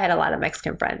Grove, I had a lot of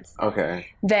Mexican friends. Okay.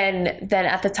 Then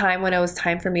at the time when it was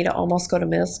time for me to almost go to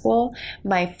middle school,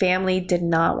 my family did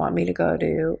not want me to go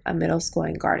to a middle school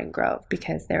in Garden Grove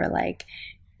because they were like,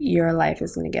 your life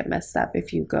is going to get messed up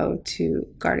if you go to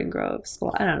Garden Grove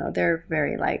school. I don't know. They're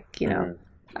very like, you know,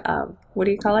 what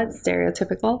do you call it?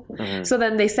 Stereotypical. Mm-hmm. So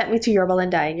then they sent me to Yorba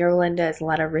Linda, and Yorba Linda is a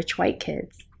lot of rich white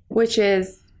kids, which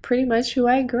is pretty much who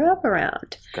I grew up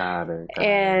around. Got it.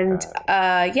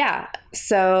 Yeah.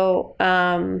 So,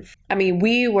 I mean,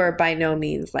 we were by no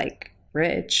means like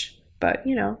rich, but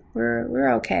you know,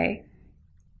 we're okay.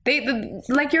 They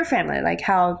like your family, like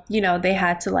how, you know, they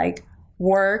had to like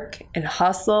work and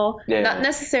hustle, not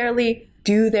necessarily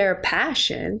do their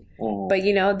passion, but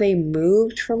you know, they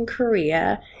moved from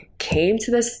Korea, came to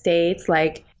the States,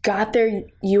 like got their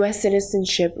US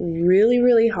citizenship really,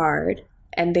 really hard.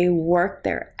 And they worked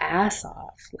their ass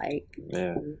off, like,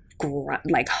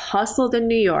 like hustled in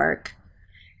New York.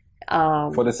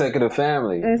 For the sake of the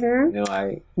family. Mm-hmm. You know,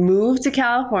 like moved to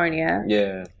California.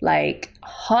 Yeah. Like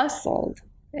hustled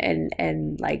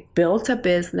and like built a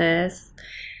business.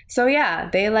 So yeah,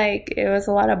 they like, it was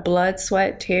a lot of blood,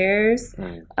 sweat, tears.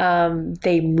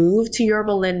 They moved to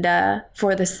Yorba Linda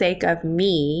for the sake of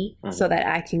me so that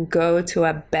I can go to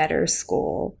a better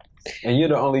school. And you're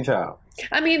the only child.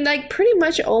 I mean, like pretty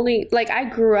much only, like I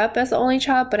grew up as the only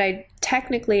child, but I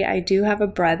do have a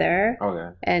brother.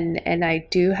 Okay. And I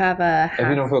do have a. If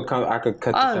you don't feel comfortable, I could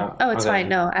cut this out. Oh, it's fine.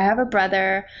 No, I have a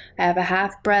brother. I have a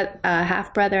half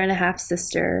brother and a half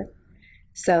sister.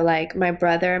 So like my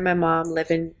brother and my mom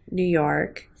live in New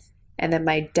York, and then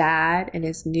my dad and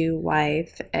his new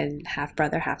wife and half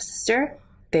brother, half sister,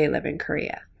 they live in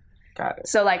Korea. Got it.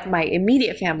 So like my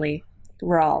immediate family,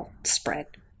 we're all spread.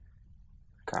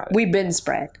 Got it. We've been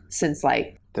spread since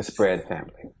like the spread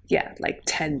family. Yeah, like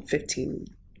 10, 15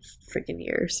 freaking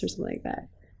years or something like that.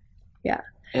 Yeah.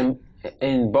 And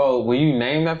Bo, were you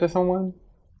named after someone?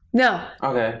 No.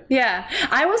 Okay. Yeah.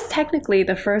 I was technically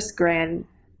the first grandkid.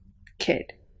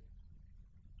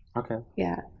 Okay.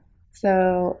 Yeah.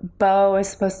 So Bo is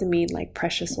supposed to mean like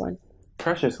precious one.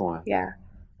 Precious one. Yeah.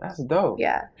 That's dope.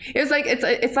 Yeah. It was like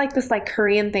it's like this like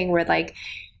Korean thing where like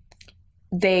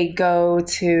they go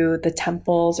to the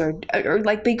temples or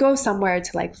like they go somewhere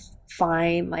to like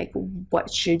find like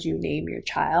what should you name your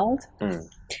child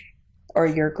or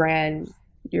your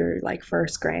like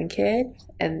first grandkid,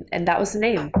 and that was the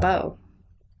name, Bo.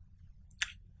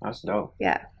 That's dope.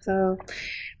 Yeah. So,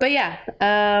 but yeah,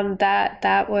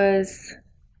 that was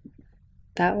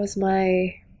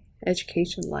my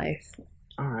education life.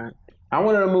 All right. I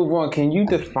wanted to move on. Can you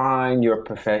define your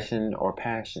profession or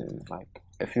passion? Like,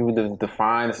 if you were to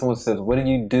define, if someone says, what do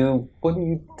you do? What do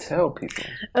you tell people?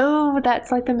 Oh,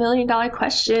 that's like the $1 million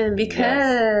question,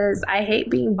 because I hate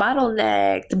being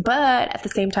bottlenecked, but at the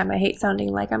same time, I hate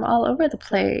sounding like I'm all over the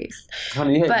place.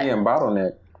 Honey, you hate being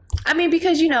bottlenecked. I mean,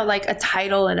 because, you know, like a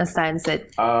title in a sense that...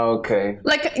 Okay.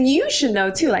 Like, you should know,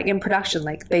 too, like in production,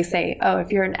 like they say, oh,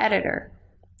 if you're an editor,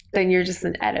 then you're just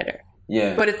an editor.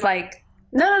 Yeah. But it's like,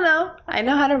 no. I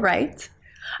know how to write.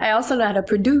 I also know how to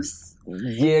produce.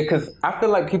 Yeah, because I feel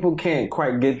like people can't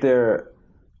quite get their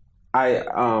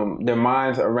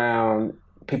minds around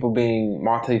people being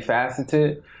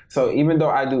multifaceted. So even though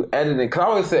I do editing,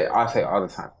 because I say all the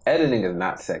time, editing is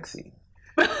not sexy.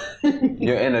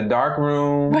 You're in a dark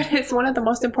room. But it's one of the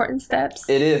most important steps.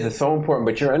 It is. It's so important.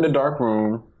 But you're in the dark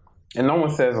room, and no one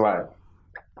says like,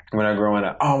 when I'm growing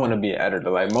up, oh, I want to be an editor.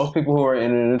 Like most people who are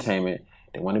in entertainment,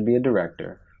 they want to be a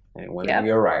director. They want to be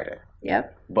a writer.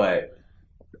 Yep. But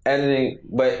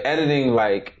editing,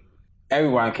 like,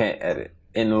 everyone can't edit.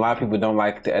 And a lot of people don't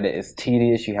like to edit. It's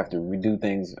tedious. You have to redo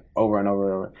things over and over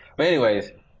and over. But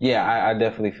anyways, yeah, I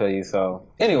definitely feel you. So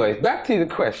anyways, back to the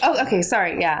question. Oh, okay.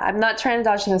 Sorry. Yeah, I'm not trying to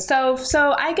dodge this.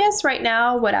 So I guess right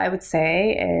now what I would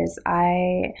say is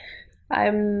I'm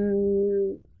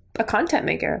a content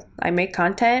maker. I make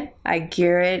content. I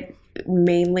gear it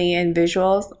mainly in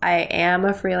visuals. I am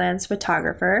a freelance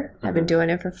photographer. I've been doing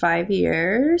it for 5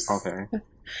 years. Okay.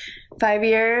 5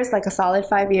 years, like a solid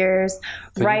 5 years.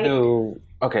 So right.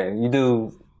 You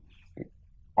do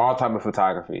all type of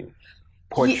photography.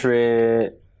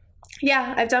 Portrait.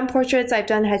 Yeah, I've done portraits, I've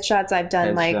done headshots, I've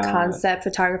done like concept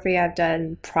photography, I've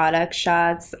done product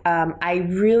shots. I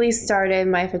really started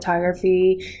my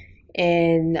photography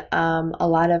in a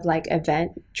lot of like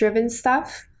event driven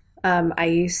stuff. I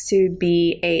used to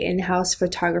be a in-house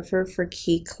photographer for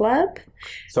Key Club.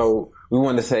 So we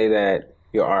want to say that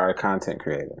you are a content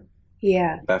creator.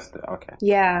 Yeah. Okay.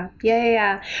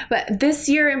 Yeah. But this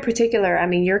year in particular, I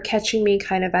mean, you're catching me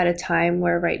kind of at a time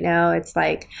where right now it's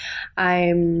like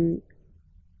I'm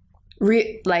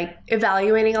like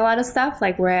evaluating a lot of stuff,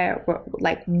 like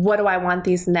like what do I want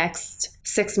these next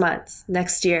 6 months,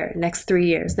 next year, next 3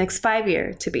 years, next 5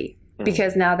 year to be.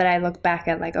 Because now that I look back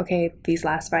at like, okay, these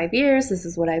last 5 years, this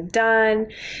is what I've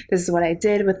done. This is what I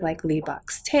did with like Lee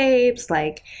Box tapes,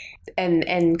 like,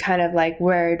 and kind of like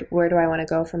where do I want to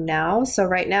go from now? So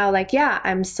right now, like, yeah,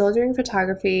 I'm still doing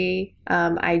photography.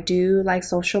 I do like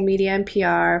social media and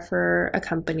PR for a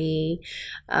company.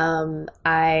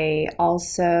 I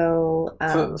also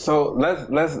so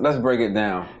let's break it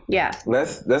down. Yeah.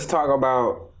 Let's talk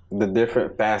about the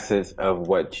different facets of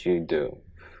what you do.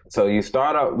 So you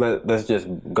start out, let's just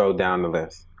go down the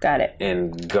list. Got it.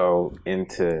 And go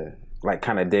into, like,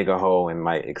 kind of dig a hole and,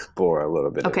 like, explore a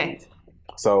little bit. Okay. Of each.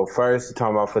 So first, you're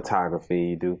talking about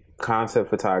photography. You do concept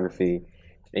photography.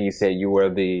 And you said you were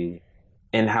the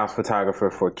in-house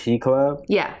photographer for Key Club.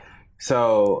 Yeah.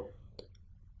 So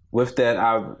with that,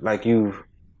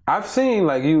 I've seen,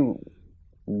 like, you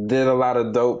did a lot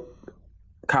of dope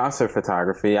concert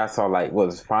photography. I saw, like,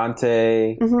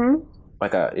 Fonte? Mm-hmm.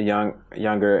 Like a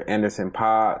younger Anderson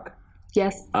 .Paak.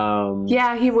 Yes.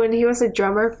 Yeah, he was a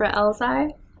drummer for Elzhi.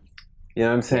 You know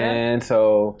what I'm saying? Yeah.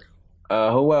 So,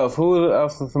 who else? Who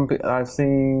else I've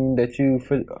seen that you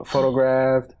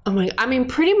photographed? Oh my! I mean,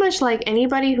 pretty much like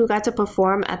anybody who got to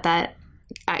perform at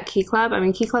Key Club. I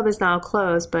mean, Key Club is now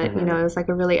closed, but you know, it was like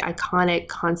a really iconic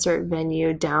concert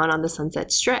venue down on the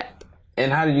Sunset Strip.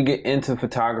 And how did you get into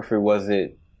photography? Was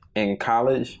it in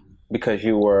college? Because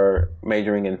you were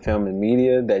majoring in film and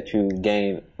media, that you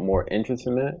gained more interest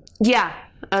in that? Yeah,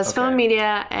 I was film and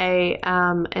media.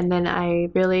 And then I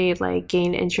really like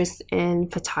gained interest in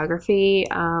photography.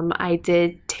 I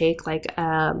did take like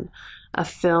a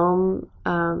film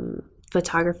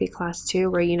photography class too,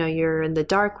 where you're in the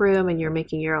dark room and you're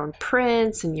making your own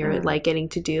prints and you're like getting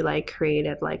to do like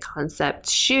creative like concept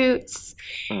shoots,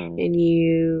 and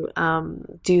you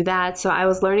do that. So I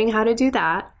was learning how to do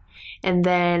that. And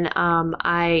then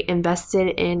I invested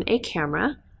in a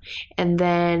camera. And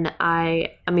then I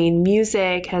mean,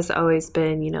 music has always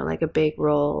been, like a big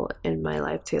role in my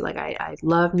life too. Like I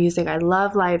love music. I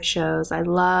love live shows. I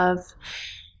love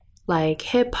like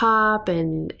hip hop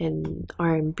and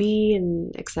R&B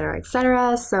and et cetera, et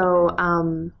cetera. So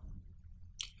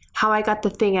how I got the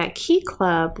thing at Key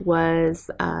Club was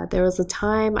there was a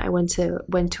time I went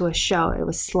to a show. It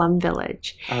was Slum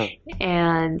Village,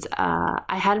 and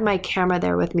I had my camera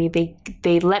there with me.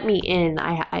 They let me in.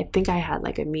 I think I had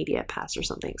like a media pass or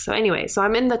something. So anyway, so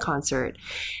I'm in the concert.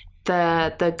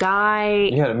 The guy.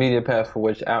 You had a media pass for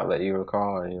which outlet you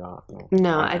recall? Or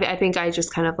No, I think I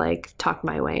just kind of like talked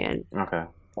my way in. Okay.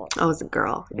 I was a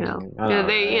girl, they just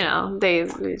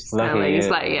kind of ladies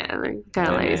like, kind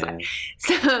of ladies like.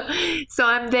 So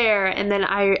I'm there, and then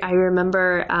I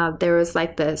remember there was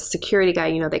like the security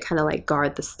guy, they kind of like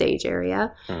guard the stage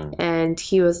area, and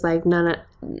he was like, no,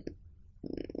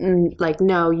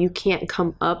 you can't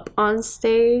come up on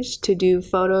stage to do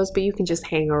photos, but you can just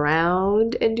hang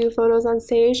around and do photos on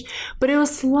stage. But it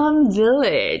was Slum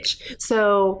Village,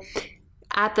 so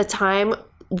at the time.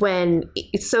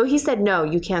 So he said, no,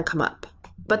 you can't come up.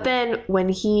 But then when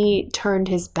he turned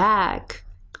his back,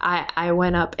 I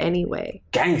went up anyway.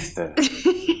 Gangster.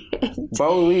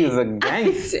 Bo Lee is a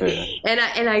gangster.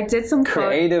 And I did some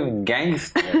creative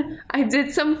gangster. I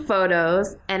did some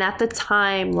photos, and at the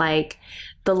time, like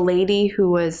the lady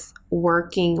who was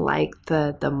working like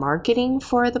the marketing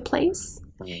for the place,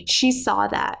 she saw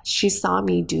that. She saw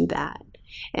me do that.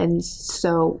 And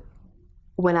so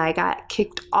when I got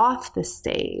kicked off the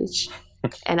stage,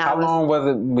 and How long was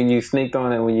it when you sneaked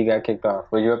on and when you got kicked off?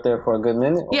 Were you up there for a good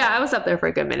minute? Or? Yeah, I was up there for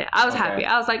a good minute. I was happy.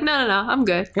 I was like, no, I'm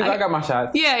good. I got my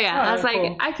shots. Yeah. Right, I was like,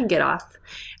 cool. I can get off.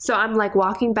 So I'm like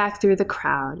walking back through the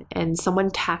crowd, and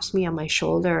someone taps me on my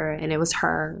shoulder, and it was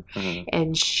her.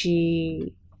 And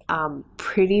she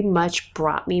pretty much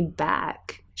brought me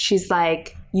back. She's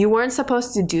like, you weren't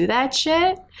supposed to do that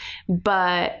shit,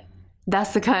 but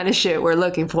that's the kind of shit we're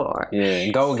looking for.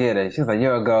 Yeah, go get it. She's like,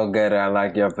 you're a go-getter. I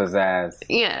like your pizzazz.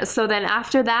 Yeah, so then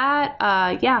after that,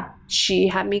 she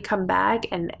had me come back,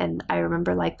 and I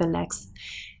remember like the next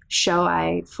show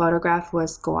I photographed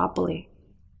was Goapoli.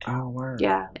 Oh, word.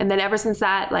 Yeah, and then ever since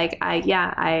that, like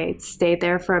I stayed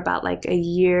there for about like a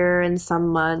year and some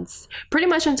months, pretty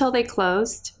much until they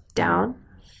closed down.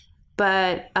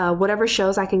 But whatever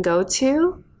shows I can go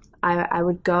to, I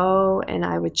would go and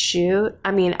I would shoot.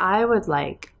 I mean, I would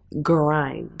like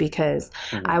grind because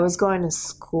I was going to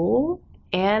school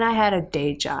and I had a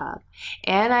day job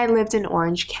and I lived in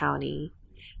Orange County.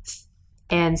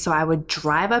 And so I would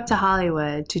drive up to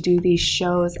Hollywood to do these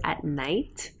shows at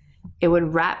night. It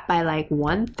would wrap by like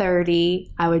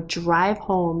 1:30. I would drive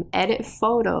home, edit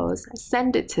photos,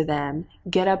 send it to them,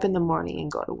 get up in the morning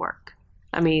and go to work.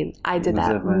 I mean, I did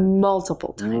that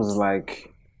multiple times. It was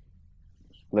like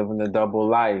living the double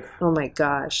life. Oh my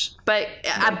gosh. But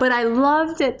I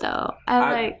loved it though.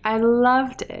 I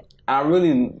loved it. I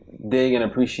really dig and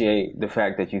appreciate the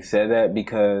fact that you said that,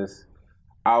 because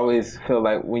I always feel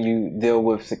like when you deal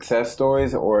with success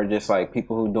stories or just like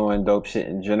people who doing dope shit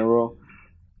in general,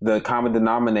 the common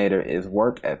denominator is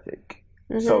work ethic.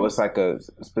 Mm-hmm. So it's like a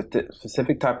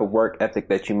specific type of work ethic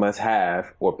that you must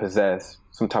have or possess,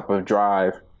 some type of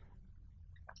drive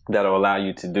that'll allow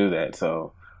you to do that.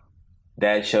 So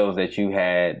that shows that you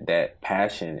had that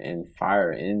passion and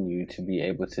fire in you to be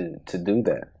able to do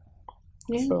that.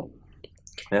 Yeah. So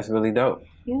that's really dope.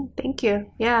 Yeah, thank you.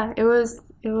 Yeah, it was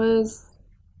a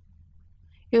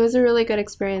really good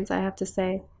experience, I have to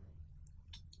say.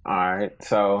 All right,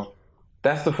 so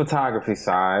that's the photography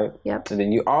side. Yep. And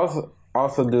then you also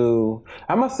do,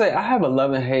 I must say, I have a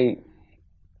love and hate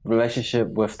relationship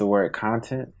with the word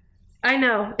content. I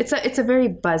know. It's a very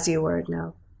buzzy word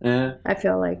now. Yeah. I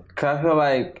feel like. Cause I feel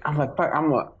like I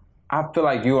feel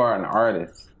like you are an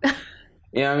artist.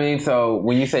 You know what I mean? So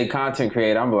when you say content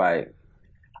creator, I'm like,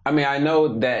 I mean, I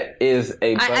know that is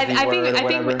a buzzy word or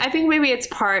whatever. I think maybe it's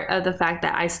part of the fact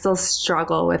that I still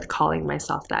struggle with calling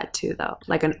myself that too, though.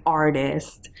 Like an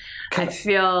artist. I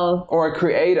feel... Or a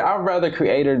creator. I'd rather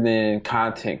creator than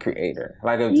content creator.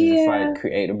 Like a just like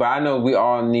creator. But I know we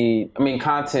all need... I mean,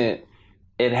 content,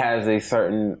 it has a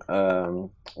certain...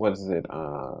 what's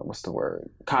the word?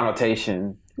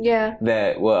 Connotation. Yeah.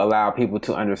 That will allow people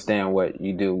to understand what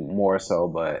you do more so.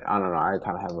 But I don't know. I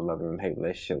kind of have a love and hate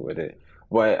relationship with it.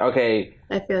 But, okay.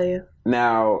 I feel you.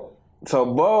 Now, so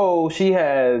Bo, she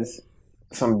has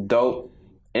some dope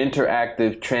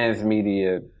interactive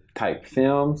transmedia type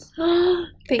films.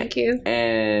 Thank you.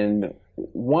 And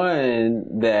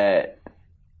one that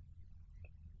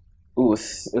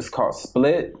it's called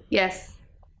Split. Yes.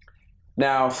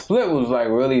 Now, Split was like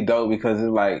really dope because it's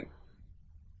like,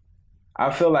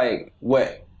 I feel like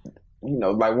like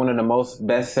one of the most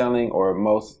best-selling or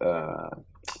most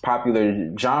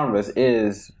popular genres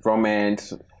is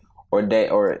romance or date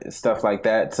or stuff like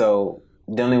that. So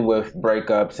dealing with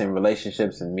breakups and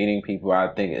relationships and meeting people, I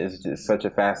think is just such a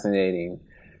fascinating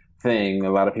thing.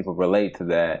 A lot of people relate to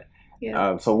that.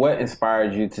 Yeah. So what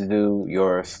inspired you to do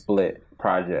your Split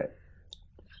project?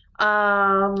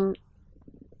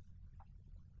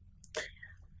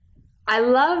 I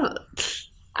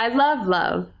love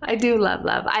love. I do love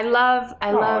love. I love.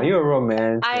 Oh, you're a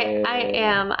romantic. I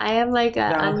am. I am like a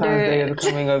Valentine's Day is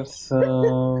coming up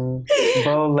soon.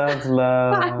 Bo loves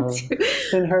love.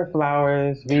 Send her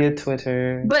flowers via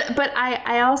Twitter. But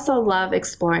I also love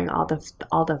exploring all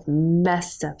the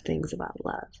messed up things about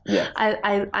love. Yeah.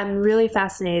 I'm really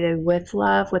fascinated with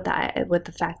love, with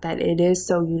the fact that it is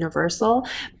so universal,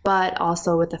 but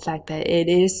also with the fact that it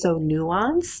is so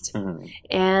nuanced,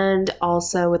 and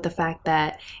also with the fact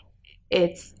that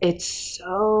it's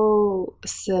so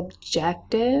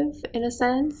subjective in a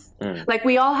sense. Like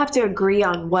we all have to agree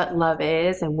on what love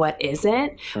is and what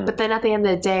isn't, but then at the end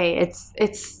of the day, it's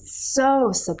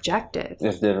so subjective.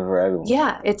 It's different for everyone.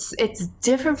 Yeah, it's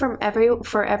different for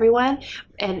everyone,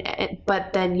 and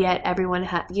but then yet everyone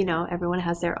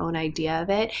has their own idea of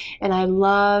it, and I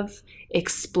love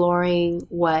exploring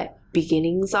what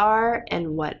beginnings are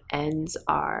and what ends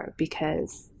are,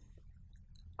 because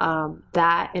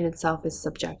that in itself is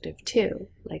subjective too.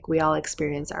 Like we all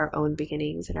experience our own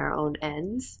beginnings and our own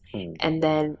ends, and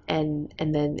then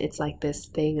it's like this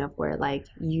thing of where like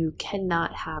you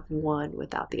cannot have one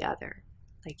without the other.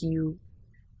 Like you,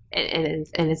 and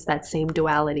it's that same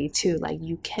duality too. Like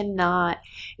you cannot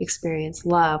experience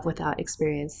love without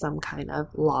experience some kind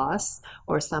of loss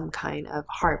or some kind of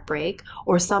heartbreak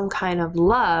or some kind of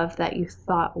love that you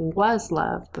thought was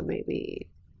love, but maybe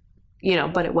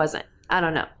but it wasn't. I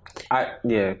don't know.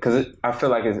 Because I feel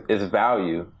like it's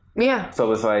value. Yeah. So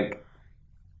it's like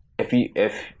if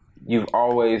you've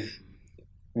always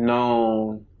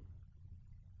known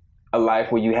a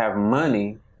life where you have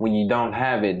money, when you don't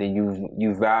have it, then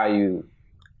you value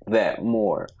that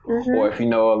more. Or if you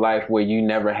know a life where you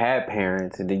never had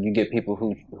parents, and then you get people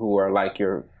who are like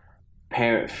your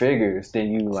parent figures,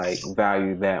 then you like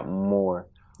value that more.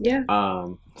 Yeah.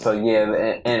 So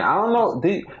yeah, and I don't know.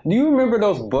 Do you remember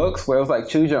those books where it was like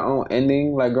choose your own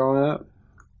ending, like growing up?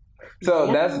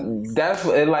 So that's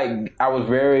it. Like I was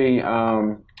very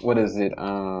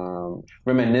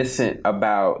reminiscent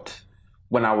about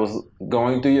when I was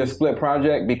going through your Split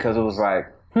project, because it was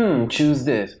like choose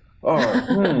this or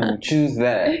choose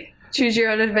that. Choose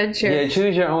your own adventure. Yeah,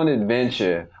 choose your own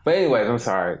adventure. But anyways, I'm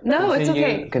sorry. No, it's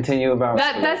okay. Continue about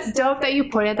That's dope that you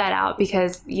pointed that out,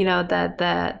 because you know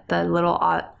the little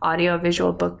audio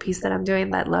visual book piece that I'm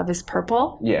doing, that Love is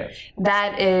Purple. Yes.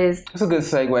 That is. It's a good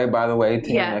segue, by the way.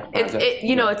 To your next project.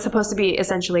 It's supposed to be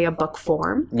essentially a book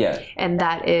form. Yes. And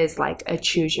that is like a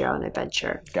choose your own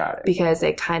adventure. Got it. Because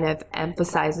it kind of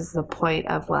emphasizes the point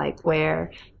of like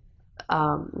where.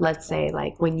 Let's say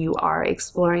like when you are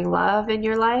exploring love in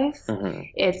your life,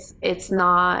 it's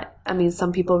not, I mean,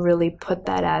 some people really put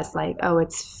that as like, oh,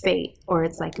 it's fate, or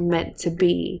it's like meant to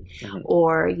be,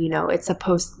 or, you know, it's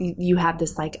supposed, you have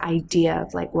this like idea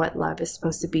of like what love is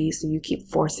supposed to be. So you keep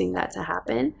forcing that to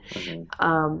happen.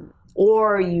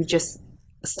 Or you just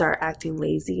start acting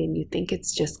lazy and you think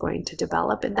it's just going to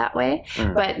develop in that way.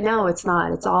 But no, it's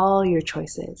not. It's all your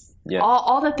choices. Yeah.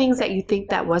 All the things that you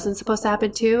think that wasn't supposed to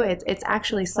happen to, it's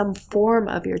actually some form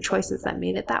of your choices that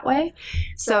made it that way.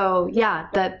 So yeah,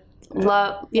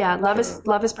 Love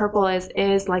is Purple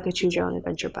is like a choose your own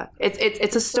adventure book.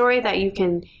 It's a story that you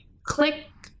can click,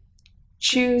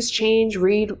 choose, change,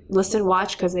 read, listen,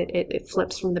 watch, because it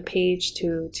flips from the page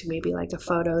to maybe like a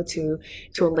photo to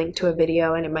a link to a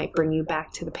video, and it might bring you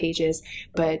back to the pages.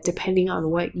 But depending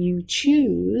on what you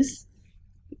choose,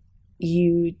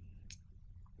 you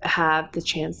have the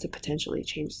chance to potentially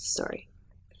change the story.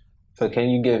 So can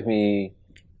you give me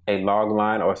a log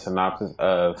line or synopsis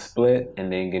of Split,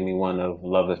 and then give me one of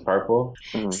Love is Purple?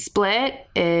 Split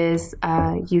is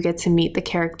you get to meet the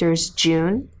characters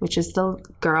June, which is the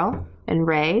girl, and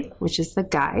Ray, which is the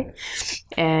guy,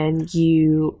 and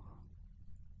you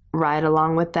ride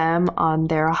along with them on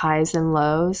their highs and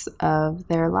lows of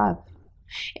their love.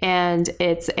 And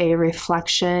it's a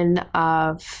reflection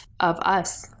of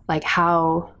us, like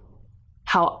how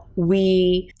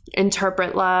we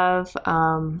interpret love.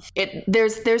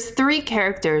 There's three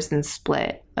characters in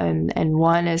Split, and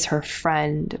one is her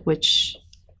friend, which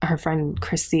her friend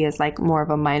Christy is like more of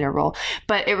a minor role,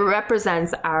 but it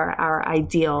represents our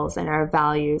ideals and our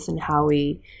values, and how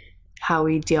we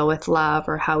deal with love,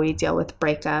 or how we deal with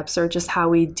breakups, or just how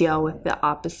we deal with the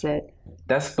opposite.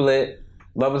 That's Split.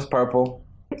 Love is Purple.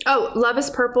 Oh, Love is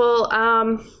Purple.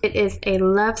 It is a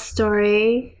love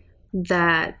story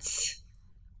that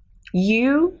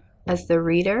you, as the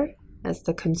reader, as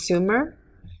the consumer,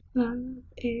 love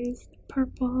is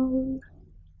purple.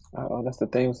 Oh, that's the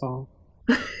theme song.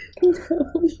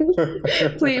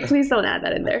 please don't add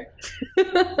that in there.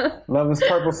 Love is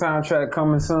Purple soundtrack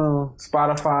coming soon.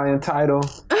 Spotify and Tidal.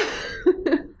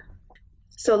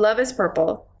 So Love is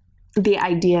Purple. The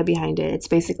idea behind it, it's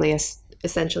basically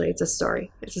essentially it's a story.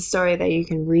 It's a story that you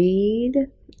can read,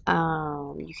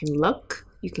 you can look,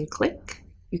 you can click,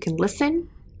 you can listen,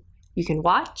 you can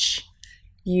watch,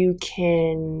 you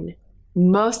can,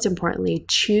 most importantly,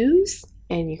 choose,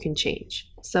 and you can change.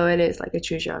 So it is like a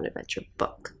choose your own adventure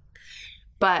book.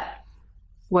 But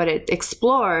what it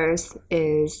explores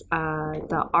is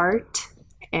the art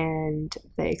and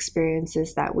the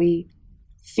experiences that we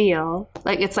feel.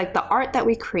 Like it's like the art that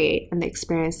we create and the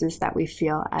experiences that we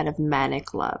feel out of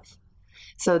manic love.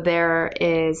 So there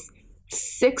is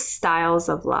 6 styles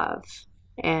of love.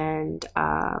 And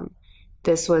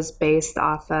this was based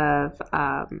off of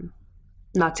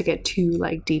not to get too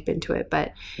like deep into it,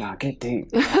 but get deep.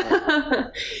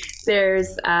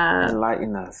 There's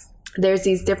enlighten us. There's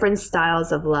these different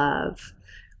styles of love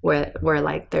where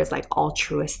like there's like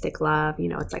altruistic love, you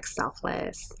know, it's like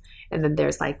selfless. And then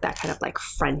there's like that kind of like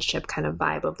friendship kind of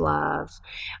vibe of love.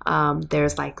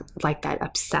 There's like that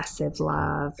obsessive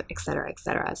love, et cetera, et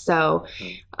cetera. So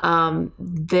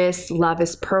this Love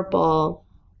is Purple,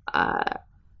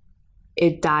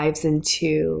 it dives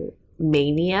into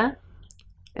mania.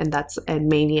 And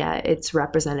mania, it's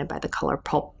represented by the color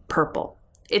purple.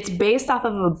 It's based off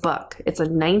of a book. It's a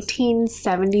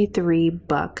 1973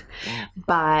 book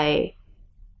by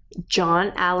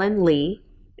John Allen Lee,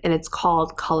 and it's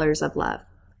called Colors of Love.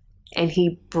 And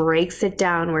he breaks it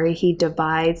down where he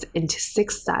divides into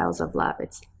 6 styles of love.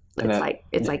 It's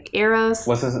like Eros.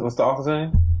 What's the author's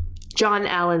name? John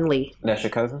Allen Lee. That's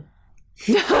your cousin?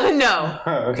 No.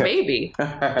 Okay. Maybe.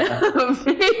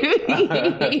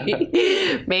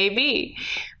 Maybe.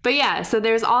 But yeah, so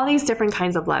there's all these different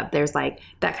kinds of love. There's like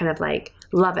that kind of like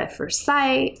love at first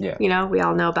sight. Yeah. You know, we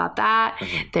all know about that.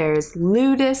 Mm-hmm. There's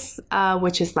ludus,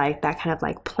 which is like that kind of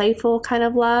like playful kind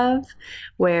of love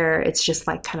where it's just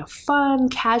like kind of fun,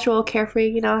 casual,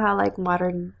 carefree. You know how like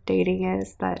modern dating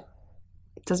is, that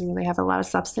it doesn't really have a lot of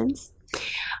substance.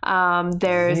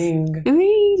 There's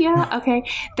yeah, okay.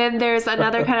 Then there's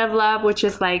another kind of love which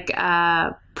is like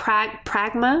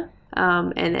pragma,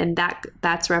 And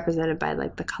that's represented by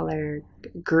like the color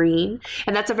green,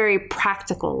 and that's a very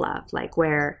practical love, like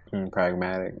where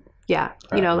pragmatic. Yeah,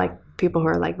 you know, like people who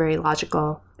are like very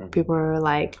logical, people who are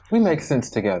like, we make sense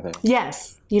together.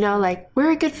 Yes, you know, like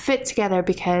we're a good fit together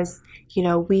because, you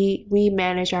know, we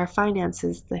manage our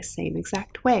finances the same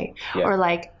exact way. Yeah. Or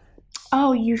like,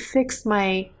 oh, you fixed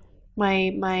my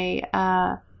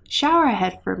shower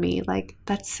head for me. Like,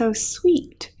 that's so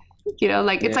sweet. You know,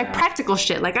 like it's like practical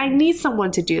shit. Like I need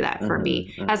someone to do that for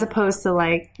me, as opposed to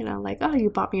like, you know, like, oh, you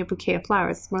bought me a bouquet of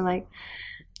flowers. It's more like,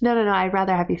 no, I'd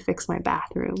rather have you fix my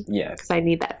bathroom. Yes. Because I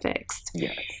need that fixed.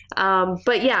 Yes.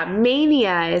 But yeah,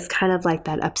 mania is kind of like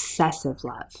that obsessive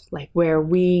love, like where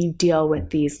we deal with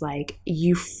these like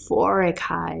euphoric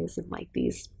highs and like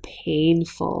these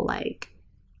painful, like,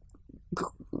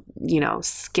 you know,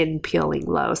 skin peeling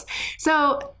lows.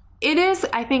 So it is,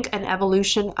 I think, an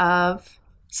evolution of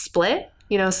Split.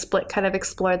 You know, Split kind of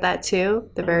explored that too,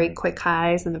 the very quick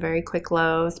highs and the very quick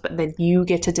lows, but then you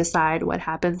get to decide what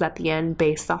happens at the end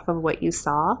based off of what you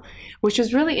saw, which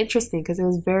was really interesting because it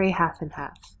was very half and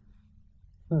half.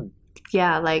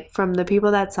 Yeah, like from the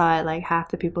people that saw it, like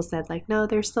half the people said like, no,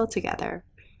 they're still together.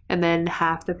 And then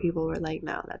half the people were like,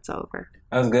 no, that's over.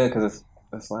 That was good because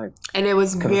it's like... And it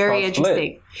was very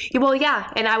interesting. Yeah, well, yeah,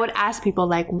 and I would ask people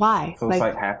like, why? So it's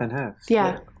like half and half.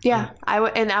 Yeah, yeah. I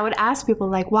would ask people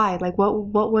like, why? Like,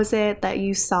 what was it that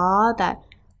you saw that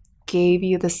gave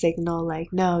you the signal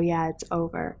like, no, yeah, it's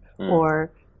over?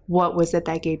 Or what was it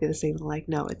that gave you the signal like,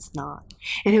 no, it's not?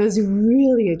 And it was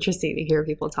really interesting to hear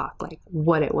people talk like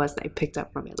what it was they picked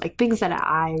up from it, like things that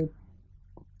I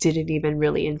didn't even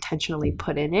really intentionally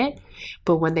put in it,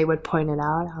 but when they would point it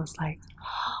out, I was like,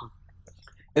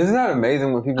 isn't that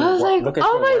amazing when people look at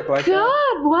oh your work like my God,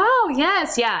 that? wow,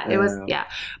 yes, yeah, it was, yeah.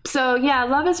 So yeah,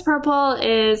 Love is Purple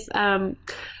is,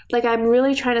 like I'm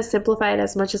really trying to simplify it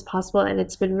as much as possible, and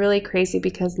it's been really crazy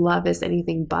because love is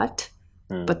anything but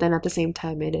then at the same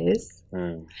time it is.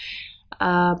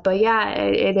 But yeah,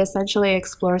 it essentially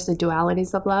explores the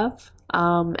dualities of love,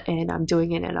 and I'm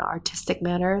doing it in an artistic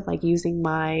manner, like using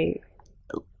my...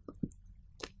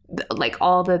 like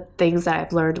all the things that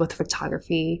I've learned with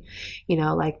photography, you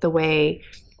know, like the way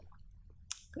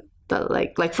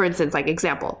like for instance, like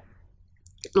example,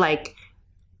 like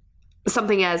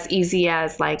something as easy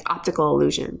as like optical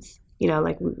illusions, you know,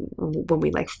 like when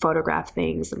we like photograph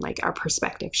things and like our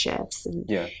perspective shifts and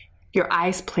your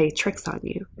eyes play tricks on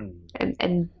you.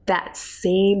 And that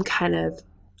same kind of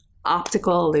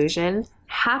optical illusion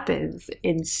happens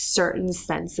in certain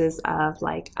senses of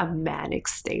like a manic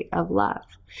state of love.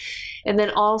 And then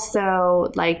also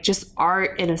like just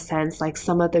art in a sense, like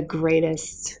some of the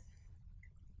greatest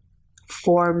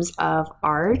forms of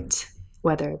art,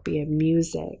 whether it be in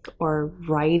music or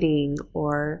writing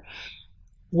or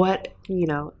what, you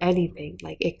know, anything,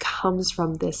 like it comes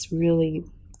from this really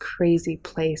crazy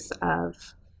place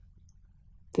of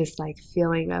this like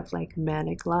feeling of like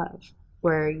manic love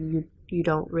where you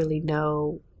don't really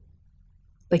know,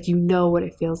 like you know what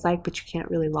it feels like, but you can't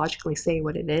really logically say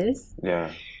what it is.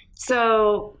 Yeah.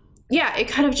 So yeah, it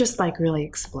kind of just like really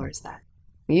explores that.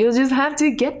 You'll just have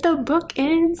to get the book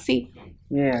and see.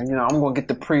 Yeah, you know, I'm gonna get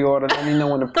the pre-order. Let me know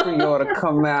when the pre-order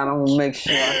come out. I'm gonna make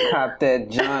sure I cop that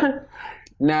junk.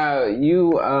 Now,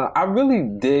 I really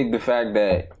dig the fact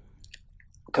that,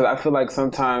 because I feel like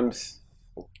sometimes,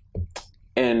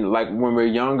 and like when we're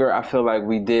younger, I feel like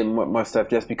we did much stuff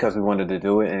just because we wanted to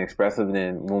do it and express it. And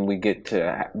then when we get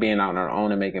to being out on our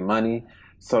own and making money,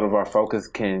 sort of our focus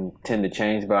can tend to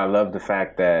change. But I love the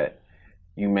fact that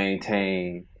you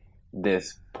maintain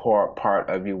this part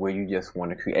of you where you just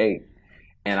want to create.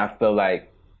 And I feel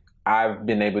like I've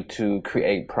been able to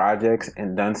create projects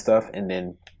and done stuff, and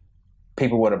then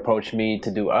people would approach me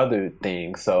to do other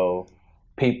things. So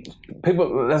people,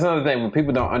 that's another thing when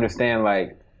people don't understand,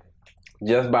 like,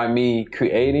 just by me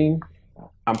creating,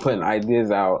 I'm putting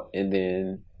ideas out, and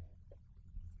then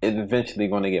it's eventually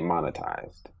going to get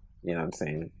monetized. You know what I'm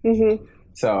saying? Mm-hmm.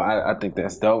 So I think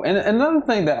that's dope. And another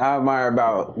thing that I admire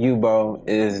about you, Bo,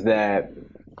 is that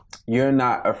you're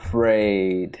not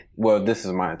afraid. Well, this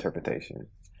is my interpretation.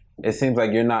 It seems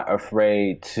like you're not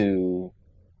afraid to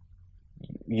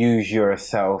use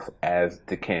yourself as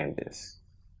the canvas.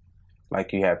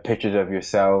 Like you have pictures of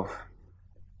yourself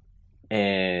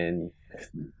and...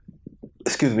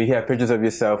 you have pictures of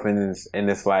yourself and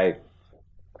it's like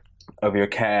of your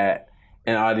cat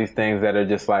and all these things that are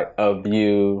just like of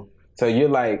you. So you're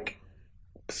like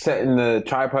setting the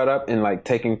tripod up and like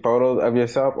taking photos of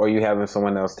yourself, or you having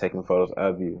someone else taking photos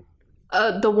of you?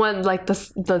 The one like the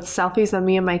selfies of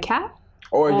me and my cat,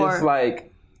 or just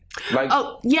like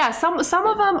oh yeah, some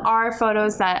of them are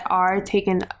photos that are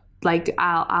taken like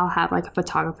I'll have like a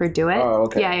photographer do it. Oh,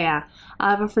 okay. Yeah.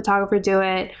 I'll have a photographer do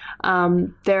it.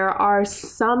 There are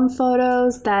some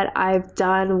photos that I've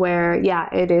done where,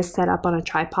 it is set up on a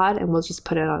tripod and we'll just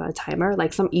put it on a timer.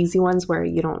 Like some easy ones where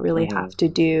you don't really have to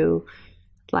do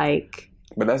like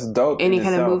But that's dope. any in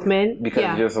kind of itself, movement. because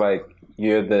Yeah. just like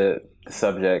you're the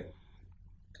subject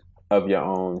of your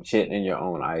own shit and your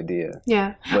own idea.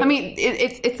 Yeah. But- I mean,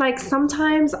 it's like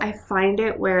sometimes I find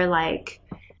it where like,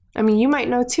 I mean, you might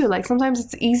know too, like sometimes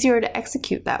it's easier to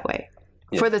execute that way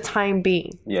for the time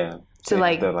being Yeah. to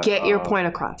like get your oh, point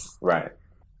across. Right.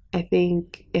 I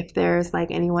think if there's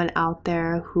like anyone out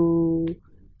there who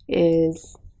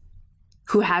has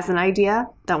an idea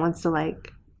that wants to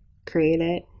like create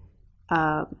it,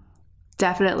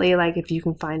 definitely like if you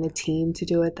can find a team to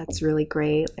do it, that's really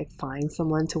great. Like find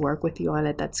someone to work with you on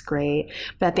it, that's great.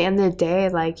 But at the end of the day,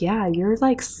 like you're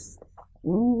like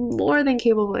more than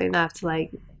capable enough to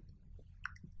like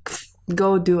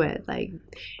go do it. Like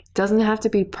it doesn't have to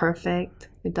be perfect.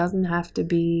 It doesn't have to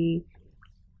be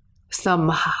some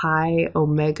high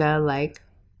omega like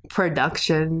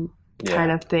production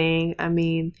kind of thing. I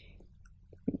mean,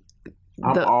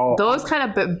 those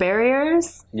kind of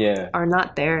barriers are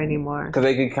not there anymore. Because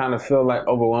they can kind of feel like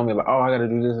overwhelming, like, oh, I got to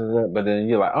do this and that. But then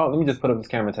you're like, oh, let me just put up this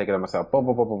camera and take it up myself. Boom,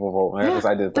 boom, boom, boom, boom, boom.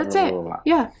 I did That's it.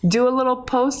 Yeah. Do a little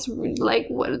post,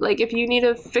 like if you need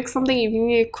to fix something, if you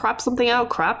need to crop something out,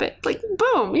 crop it. Like,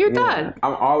 boom, you're done.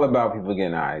 I'm all about people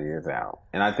getting their ideas out.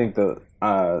 And I think the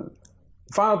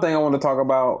final thing I want to talk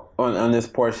about on this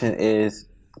portion is,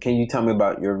 can you tell me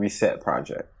about your Reset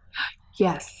project?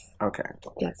 Yes. Okay.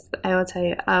 Yes, I will tell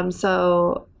you.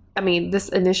 So, I mean, this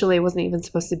initially wasn't even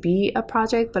supposed to be a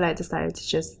project, but I decided to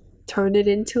just turn it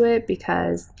into it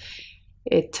because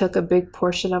it took a big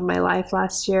portion of my life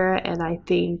last year, and I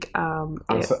think I'm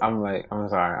sorry,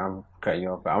 I'm cutting you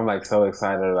off, but I'm like so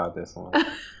excited about this one.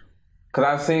 Because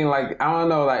I've seen like, I don't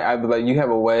know, like you have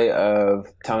a way of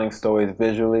telling stories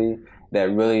visually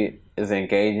that really is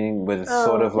engaging, but it's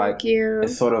sort of like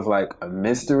it's sort of like a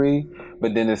mystery,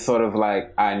 but then it's sort of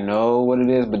like I know what it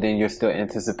is, but then you're still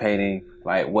anticipating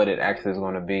like what it actually is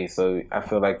going to be. So I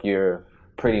feel like you're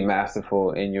pretty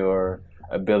masterful in your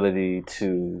ability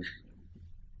to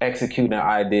execute an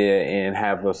idea and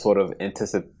have a sort of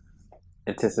anticipatory.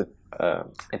 I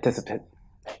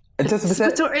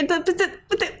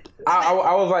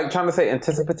was like trying to say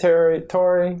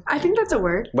anticipatory. I think that's a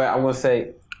word. But I will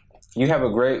say you have a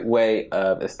great way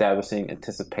of establishing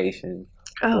anticipation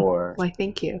for why,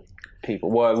 thank you.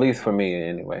 people. Well, at least for me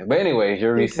anyway. But anyways,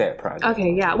 your Reset project.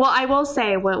 Okay, yeah. Well, I will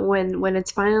say when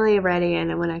it's finally ready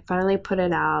and when I finally put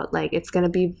it out, like it's going to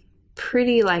be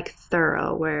pretty like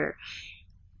thorough where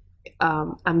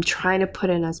I'm trying to put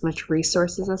in as much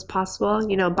resources as possible.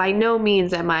 You know, by no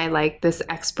means am I like this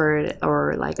expert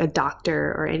or like a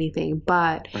doctor or anything,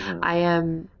 but I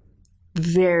am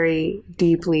very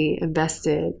deeply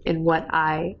invested in what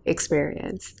I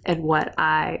experienced and what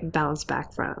I bounce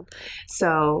back from.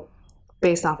 So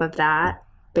based off of that,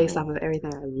 based off of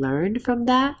everything I learned from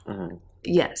that,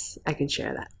 yes, I can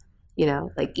share that. You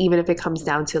know, like even if it comes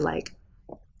down to like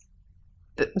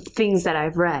the things that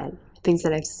I've read, things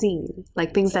that I've seen,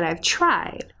 like things that I've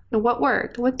tried, and what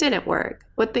worked, what didn't work,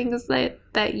 what things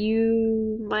that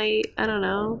you might, I don't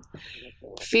know,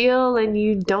 feel and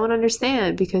you don't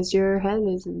understand because your head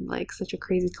is in like such a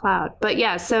crazy cloud. But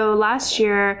yeah, so last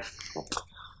year,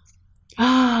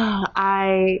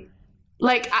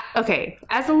 okay,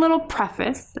 as a little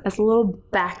preface, as a little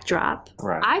backdrop,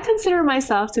 I consider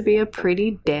myself to be a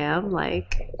pretty damn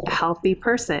like healthy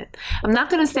person. I'm not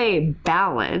going to say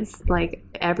balanced, like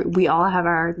we all have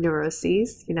our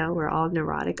neuroses, you know, we're all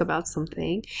neurotic about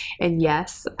something. And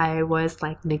yes, I was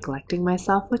like neglecting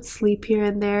myself with sleep here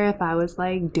and there. If I was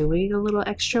like doing a little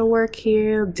extra work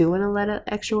here, doing a little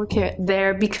extra work here,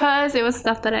 there, because it was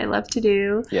stuff that I love to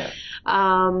do. Yeah.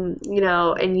 You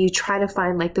know, and you try to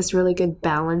find like this really good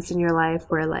balance in your life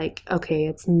where like, okay,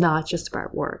 it's not just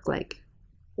about work. Like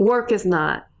work is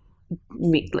not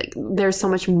me. Like there's so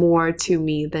much more to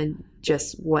me than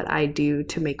just what I do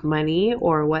to make money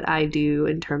or what I do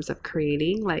in terms of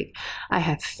creating. Like I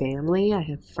have family, I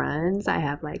have friends, I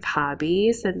have like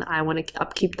hobbies, and I want to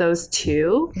upkeep those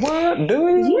too. What? Do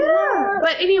you? Yeah.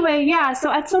 But anyway, yeah.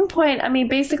 So at some point, I mean,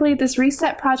 basically this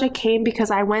Reset project came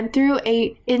because I went through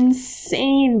a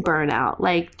insane burnout.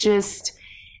 Like just,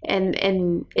 and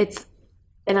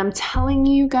I'm telling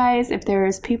you guys, if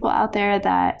there's people out there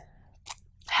that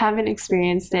haven't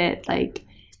experienced it, like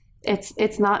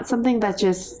it's not something that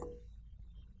just,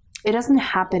 it doesn't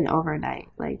happen overnight.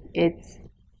 Like it's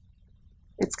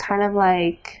kind of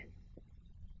like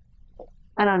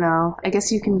I don't know. I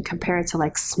guess you can compare it to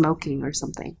like smoking or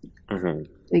something.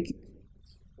 Like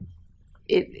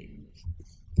it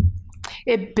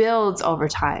builds over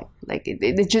time. Like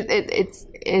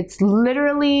it's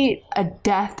literally a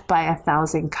death by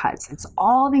 1,000 cuts. It's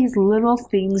all these little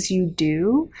things you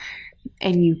do,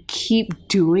 and you keep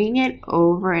doing it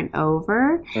over and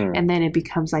over, and then it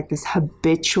becomes like this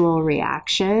habitual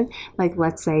reaction. Like,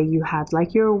 let's say you have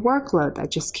like your workload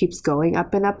that just keeps going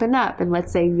up and up and up, and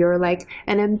let's say you're like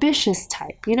an ambitious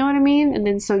type, you know what I mean? And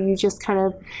then so you just kind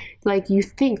of like, you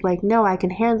think like, no, I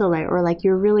can handle it, or like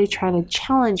you're really trying to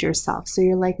challenge yourself, so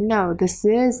you're like, no, this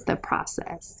is the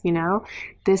process, you know,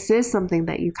 this is something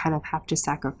that you kind of have to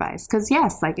sacrifice. Because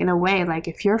yes, like in a way, like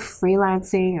if you're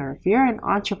freelancing, or if you're an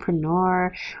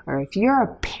entrepreneur, or if you're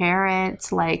a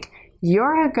parent, like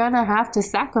you're gonna have to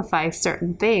sacrifice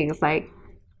certain things. Like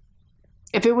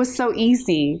if it was so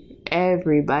easy,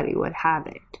 everybody would have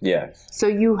it. Yes. So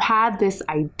you had this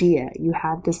idea, you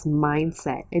had this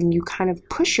mindset, and you kind of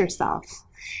push yourself.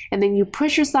 And then you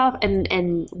push yourself,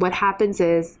 and what happens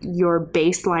is your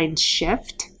baseline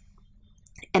shift,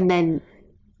 and then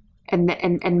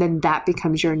that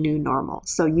becomes your new normal.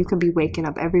 So you can be waking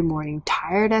up every morning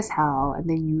tired as hell, and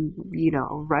then you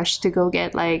know, rush to go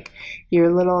get like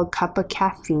your little cup of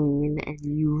caffeine, and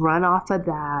you run off of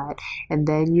that, and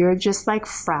then you're just like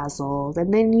frazzled,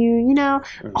 and then you know,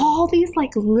 all these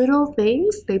like little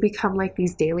things, they become like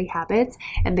these daily habits,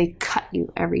 and they cut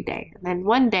you every day. And then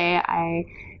one day I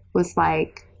was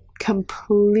like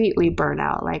completely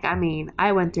burnout. Like, I mean,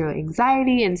 I went through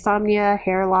anxiety, insomnia,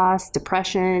 hair loss,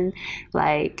 depression,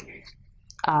 like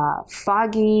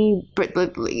foggy, but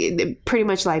it pretty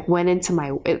much like went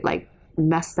into it like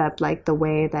messed up like the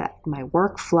way that my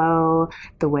workflow,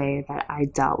 the way that I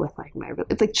dealt with like my,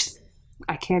 like just,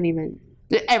 I can't even,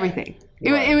 everything.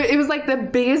 Right. It was like the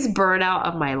biggest burnout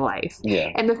of my life.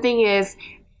 Yeah. And the thing is,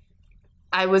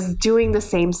 I was doing the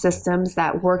same systems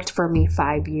that worked for me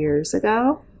 5 years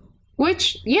ago.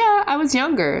 Which, yeah, I was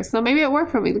younger, so maybe it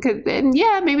worked for me, because, and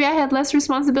yeah, maybe I had less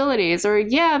responsibilities, or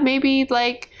yeah, maybe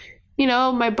like, you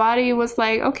know, my body was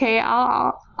like, okay,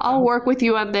 I'll work with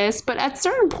you on this. But at a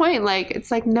certain point, like,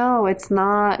 it's like, no, it's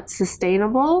not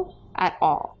sustainable at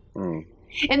all. And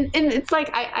it's like,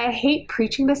 I hate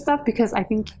preaching this stuff, because I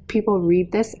think people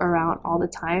read this around all the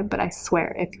time, but I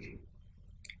swear,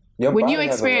 when you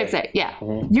experience it,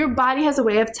 your body has a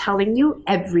way of telling you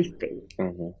everything.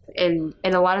 And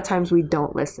a lot of times we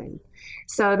don't listen.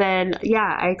 So then,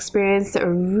 yeah, I experienced a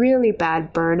really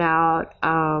bad burnout.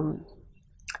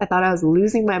 I thought I was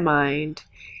losing my mind.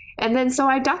 And then so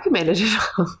I documented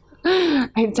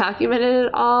it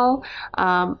all.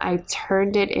 I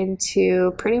turned it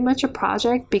into pretty much a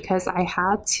project, because I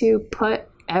had to put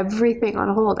everything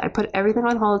on hold. I put everything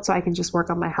on hold so I can just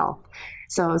work on my health.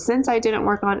 So since I didn't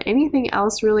work on anything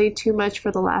else really too much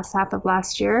for the last half of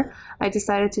last year, I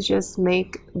decided to just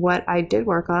make what I did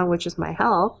work on, which is my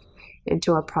health,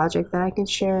 into a project that I can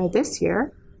share this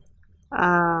year.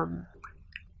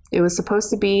 It was supposed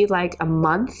to be like a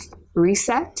month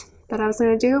reset that I was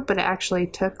going to do, but it actually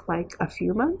took like a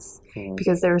few months,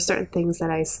 because there were certain things that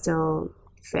I still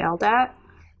failed at.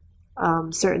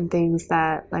 Certain things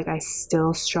that like I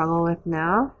still struggle with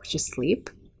now, which is sleep.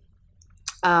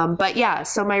 But yeah,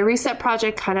 so my reset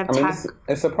project kind of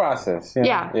it's a process.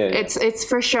 Yeah. It's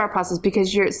for sure a process,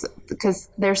 because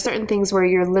there's certain things where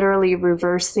you're literally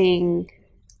reversing,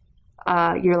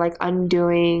 you're like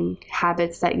undoing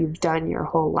habits that you've done your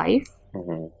whole life.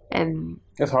 And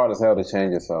it's hard as hell to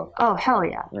change yourself. Oh, hell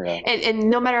yeah. And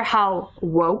no matter how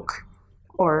woke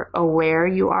or aware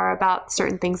you are about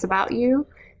certain things about you,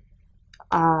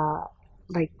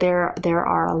 like there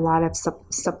are a lot of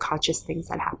subconscious things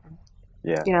that happen.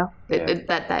 Yeah. You know,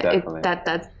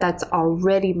 that's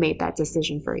already made that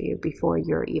decision for you before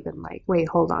you're even like, wait,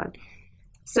 hold on.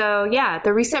 So yeah,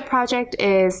 the reset project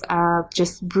is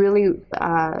just really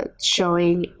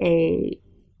showing a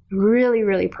really,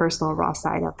 really personal raw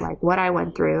side of like what I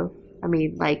went through. I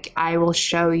mean, like, I will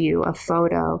show you a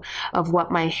photo of what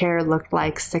my hair looked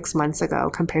like 6 months ago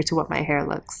compared to what my hair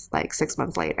looks like 6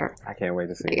 months later. I can't wait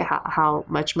to see like how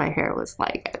much my hair was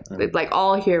like. Like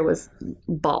all hair was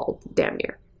bald, damn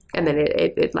near. And then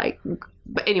it like,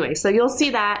 but anyway, so you'll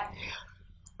see that.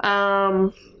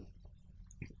 I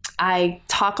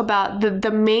talk about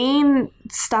the main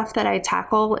stuff that I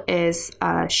tackle is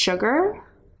sugar,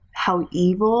 how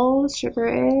evil sugar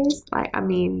is. Like, I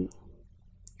mean,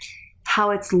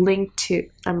 how it's linked to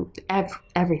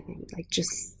everything, like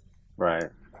just right.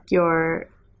 Your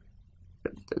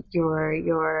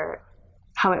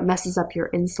how it messes up your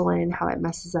insulin, how it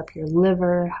messes up your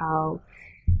liver, how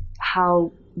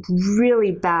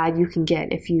really bad you can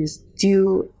get if you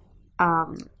do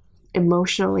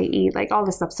emotionally eat, like all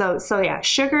this stuff. So yeah,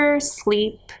 sugar,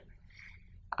 sleep,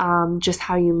 just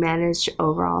how you manage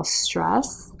overall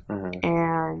stress,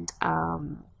 and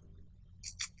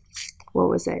what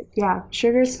was it? Yeah,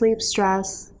 sugar, sleep,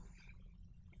 stress,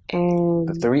 and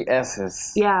The 3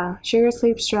 S's. yeah, sugar,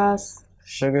 sleep, stress.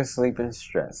 Sugar, sleep, and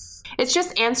stress. It's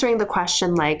just answering the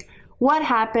question like, what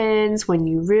happens when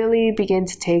you really begin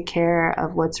to take care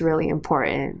of what's really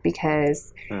important?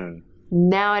 Because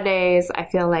nowadays, I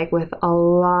feel like with a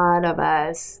lot of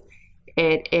us,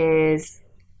 that is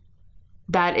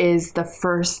the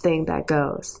first thing that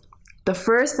goes. The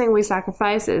first thing we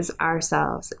sacrifice is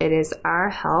ourselves. It is our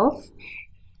health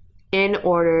in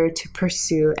order to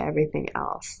pursue everything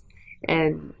else.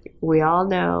 And we all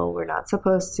know we're not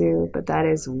supposed to, but that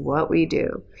is what we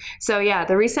do. So yeah,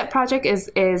 the Reset Project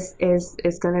is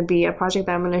going to be a project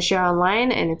that I'm going to share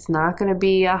online, and it's not going to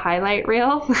be a highlight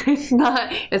reel. It's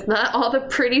not all the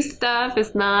pretty stuff.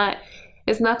 It's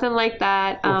nothing like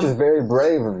that. Which is very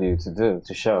brave of you to do,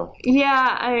 to show.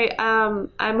 Yeah,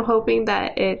 I'm hoping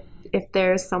that if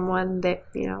there's someone that,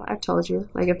 I've told you,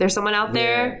 like if there's someone out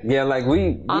there, like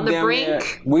we on the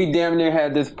brink, we damn near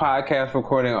had this podcast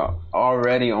recording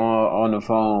already on the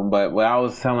phone. But what I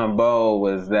was telling Bo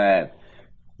was that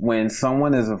when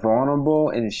someone is vulnerable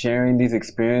and sharing these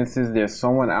experiences, there's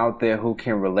someone out there who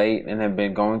can relate and have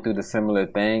been going through the similar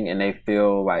thing, and they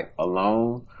feel like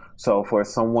alone. So for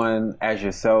someone as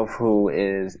yourself who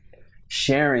is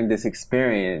sharing this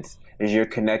experience, is you're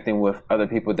connecting with other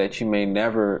people that you may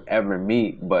never ever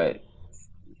meet, but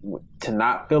to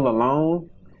not feel alone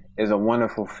is a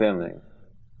wonderful feeling.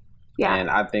 Yeah. And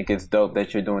I think it's dope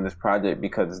that you're doing this project,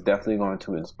 because it's definitely going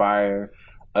to inspire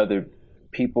other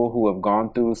people who have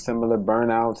gone through similar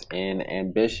burnouts and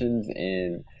ambitions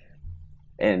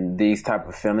and these type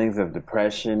of feelings of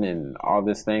depression and all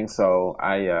this thing. So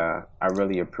I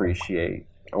really appreciate,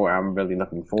 or I'm really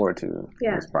looking forward to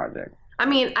this project. I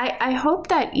mean, I hope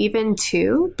that even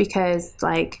too, because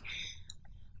like,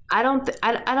 I don't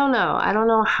know. I don't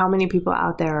know how many people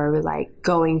out there are like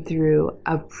going through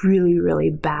a really, really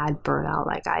bad burnout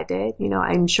like I did.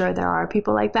 I'm sure there are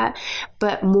people like that,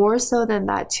 but more so than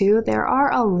that too, there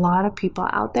are a lot of people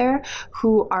out there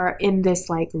who are in this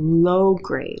like low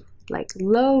grade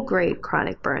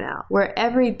chronic burnout, where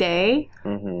every day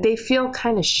they feel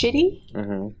kind of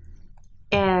shitty.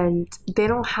 And they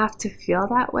don't have to feel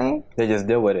that way. They just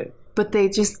deal with it. But they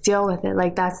just deal with it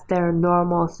like that's their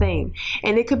normal thing.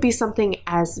 And it could be something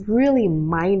as really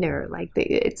minor, like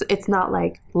it's not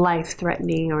like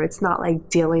life-threatening, or it's not like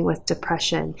dealing with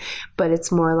depression, but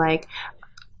it's more like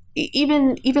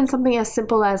even something as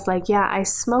simple as like, yeah, I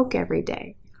smoke every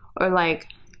day, or like,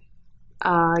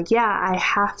 I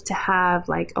have to have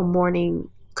like a morning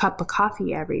cup of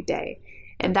coffee every day.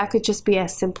 And that could just be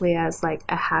as simply as like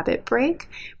a habit break.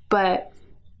 But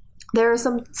there are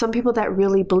some people that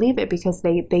really believe it, because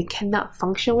they cannot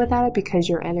function without it, because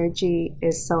your energy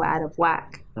is so out of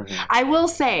whack. I will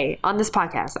say on this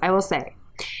podcast,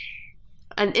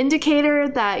 an indicator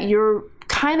that you're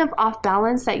kind of off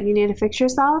balance, that you need to fix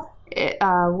yourself.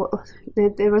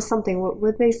 There was something, what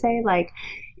would they say? Like,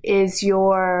 is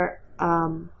your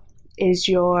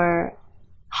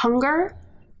hunger,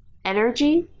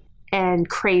 energy, and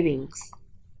cravings,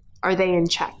 are they in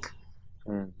check?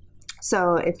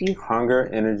 So if you hunger,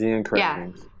 energy, and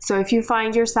cravings. So if you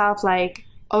find yourself like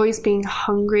always being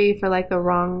hungry for like the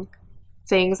wrong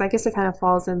things, I guess it kind of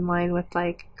falls in line with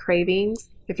like cravings.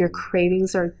 If your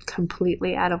cravings are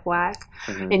completely out of whack,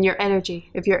 and your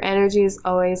energy, if your energy is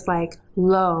always like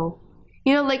low,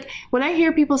 like when I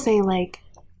hear people saying like,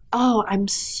 oh, I'm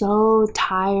so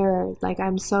tired, like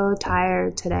I'm so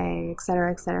tired today, et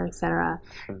cetera, et cetera, et cetera.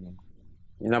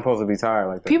 You're not supposed to be tired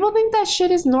like that. People think that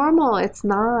shit is normal. It's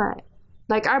not.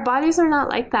 Like, our bodies are not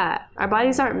like that. Our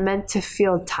bodies aren't meant to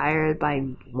feel tired by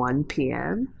 1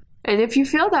 p.m. And if you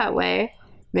feel that way,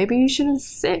 maybe you shouldn't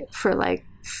sit for like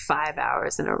 5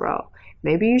 hours in a row.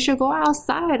 Maybe you should go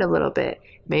outside a little bit.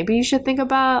 Maybe you should think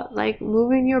about like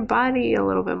moving your body a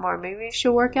little bit more. Maybe you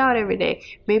should work out every day.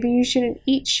 Maybe you shouldn't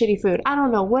eat shitty food. I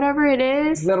don't know. Whatever it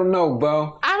is. Let them know,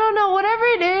 Bo. I don't know. Whatever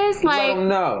it is. Like, let them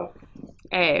know.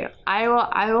 Hey,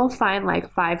 I will find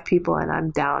like 5 people, and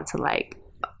I'm down to like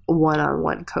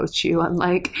one-on-one coach you on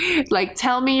like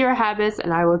tell me your habits,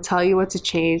 and I will tell you what to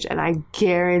change, and I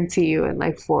guarantee you in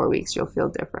like 4 weeks you'll feel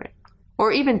different,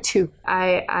 or even 2.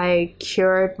 I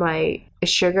cured my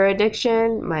sugar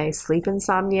addiction, my sleep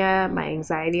insomnia, my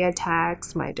anxiety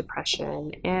attacks, my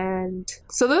depression, and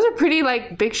so those are pretty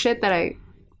like big shit that I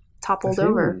toppled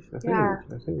over.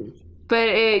 That's huge. But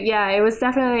it was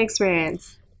definitely an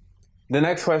experience. The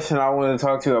next question I want to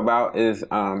talk to you about is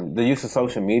the use of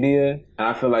social media. And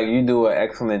I feel like you do an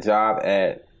excellent job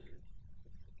at,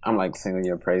 I'm like singing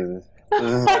your praises.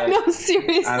 Like, No,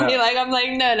 seriously. I know. Like, I'm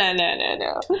like,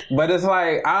 no. But it's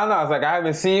like, I don't know. It's like I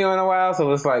haven't seen you in a while.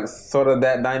 So it's like sort of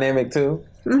that dynamic too.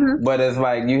 Mm-hmm. But it's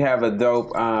like you have a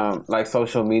dope like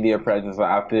social media presence.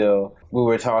 Like, I feel we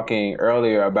were talking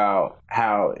earlier about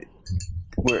how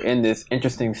we're in this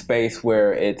interesting space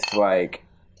where it's like,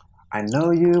 I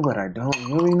know you, but I don't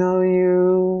really know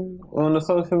you on the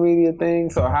social media thing.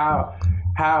 So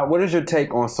what is your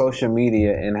take on social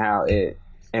media and how it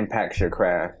impacts your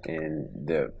craft and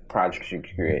the projects you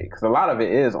create? Because a lot of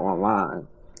it is online.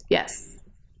 Yes.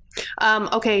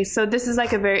 Okay, so this is like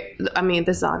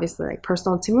this is obviously like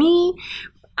personal to me.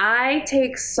 I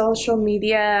take social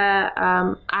media,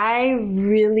 I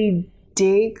really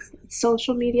dig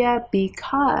social media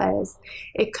because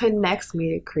it connects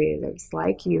me to creatives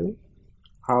like you.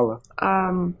 Holla.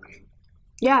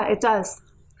 Yeah, it does.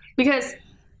 Because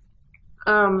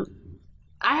I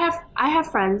have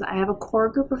friends, I have a core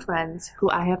group of friends who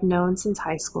I have known since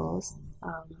high school.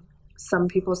 Some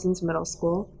people since middle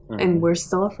school, and we're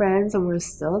still friends and we're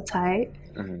still tight.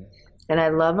 And I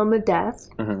love them to death,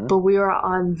 but we are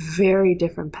on very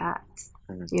different paths.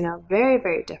 You know, very,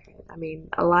 very different. I mean,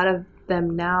 a lot of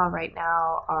them right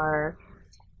now are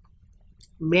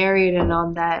married and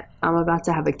on that I'm about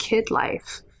to have a kid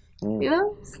life. You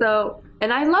know? So,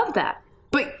 and I love that.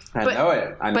 But I know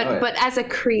it. But as a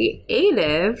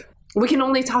creative, we can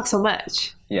only talk so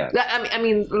much. Yeah. I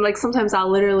mean, like sometimes I'll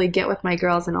literally get with my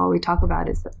girls and all we talk about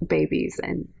is babies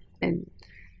and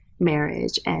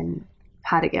marriage and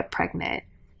how to get pregnant.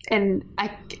 And I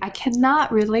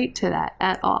cannot relate to that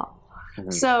at all.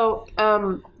 So,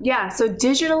 so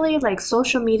digitally, like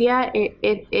social media,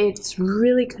 it's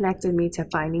really connected me to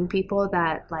finding people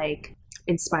that like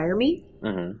inspire me,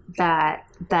 that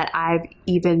I've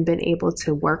even been able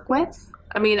to work with.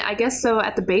 I mean, I guess so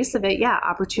at the base of it, yeah,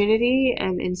 opportunity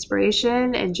and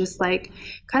inspiration and just like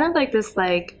kind of like this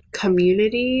like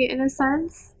community in a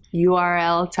sense.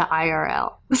 URL to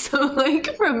IRL. So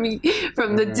like from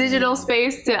the digital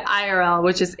space to IRL,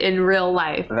 which is in real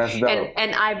life. That's dope.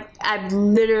 And I've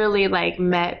literally like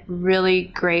met really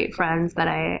great friends that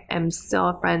I am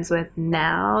still friends with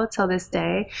now till this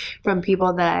day from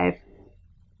people that I've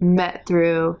met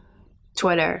through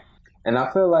Twitter. And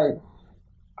I feel like,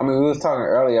 I mean, we was talking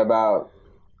earlier about,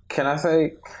 can I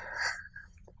say,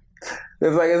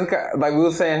 it's like we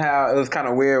were saying how it was kind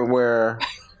of weird where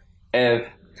if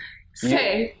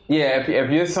if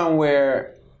you're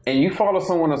somewhere and you follow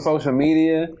someone on social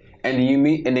media and you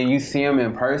meet and then you see them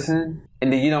in person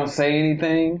and then you don't say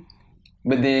anything,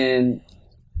 but then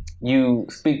you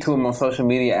speak to them on social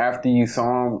media after you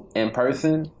saw them in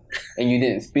person and you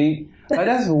didn't speak. Like,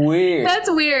 that's weird. That's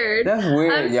weird. That's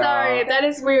weird, I'm y'all. sorry. That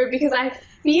is weird because I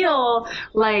feel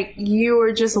like you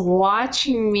were just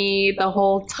watching me the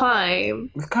whole time.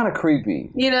 It's kind of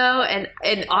creepy. You know, and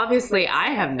obviously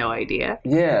I have no idea.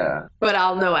 Yeah. But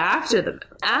I'll know after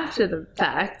the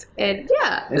fact. And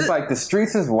yeah. It's like the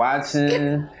streets is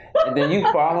watching and then you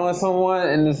following someone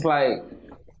and it's like,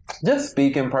 just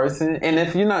speak in person. And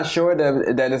if you're not sure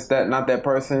that it's not that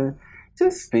person,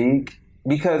 just speak.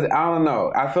 Because I don't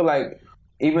know. I feel like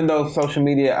even though social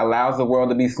media allows the world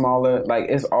to be smaller, like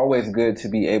it's always good to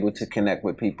be able to connect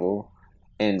with people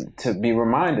and to be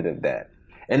reminded of that.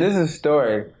 And this is a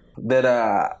story that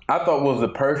I thought was the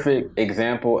perfect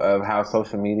example of how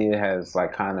social media has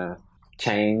like kind of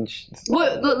changed.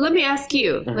 Well, let me ask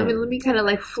you. Let me kind of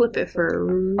like flip it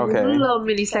for a Okay. little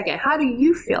mini second. How do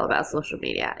you feel about social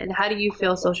media, and how do you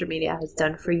feel social media has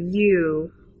done for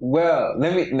you? Well,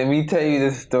 let me tell you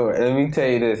this story. I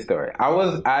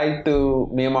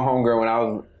threw me and my homegirl when I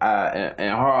was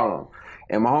in Harlem,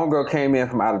 and my homegirl came in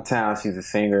from out of town. She's a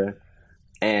singer,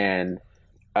 and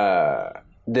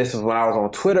this was when I was on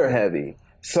Twitter heavy.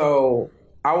 So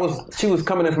she was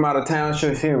coming in from out of town. She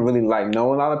didn't really like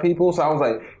know a lot of people. So I was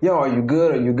like, "Yo, are you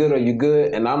good? Are you good? Are you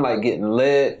good?" And I'm like getting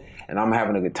lit, and I'm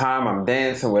having a good time. I'm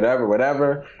dancing,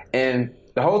 whatever. And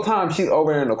the whole time she's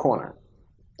over there in the corner.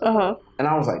 And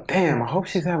I was like, damn, I hope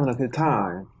she's having a good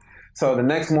time. So the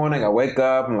next morning I wake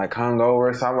up, I'm like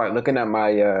hungover. So I'm like looking at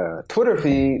my Twitter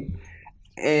feed,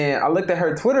 and I looked at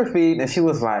her Twitter feed and she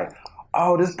was like,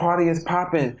 oh, this party is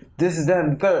popping. This is that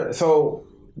and the third. So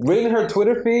reading her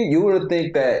Twitter feed, you would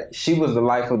think that she was the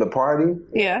life of the party.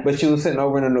 Yeah. But she was sitting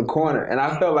over in the corner. And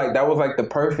I felt like that was like the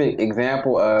perfect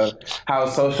example of how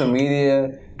social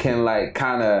media can like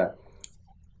kind of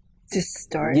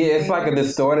Distort. Yeah, it's like a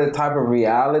distorted type of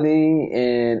reality,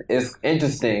 and it's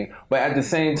interesting. But at the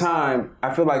same time,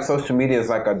 I feel like social media is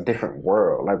like a different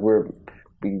world. Like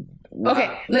we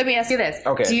Okay, let me ask you this.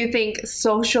 Okay. Do you think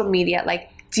social media,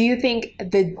 do you think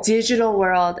the digital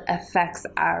world affects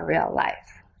our real life?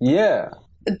 Yeah,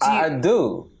 I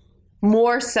do.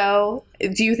 More so,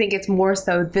 do you think it's more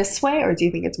so this way, or do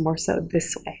you think it's more so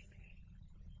this way?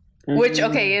 Which,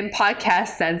 okay, in podcast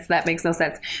sense, that makes no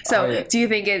sense. So do you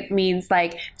think it means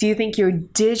do you think your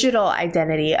digital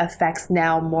identity affects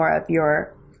now more of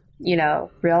your,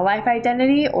 real life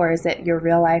identity, or is it your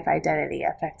real life identity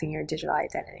affecting your digital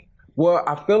identity? Well,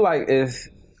 I feel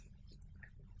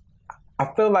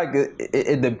like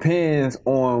it depends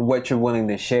on what you're willing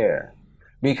to share,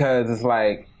 because it's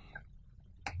like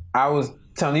I was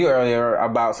telling you earlier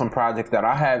about some projects that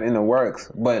I have in the works,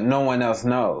 but no one else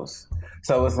knows.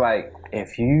 So it's like,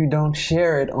 if you don't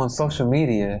share it on social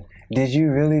media, did you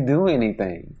really do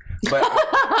anything? But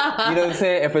you know what I'm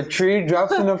saying? If a tree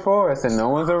drops in the forest and no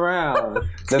one's around,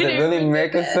 does it really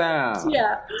make a sound?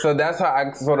 Yeah. So that's how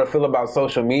I sort of feel about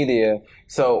social media.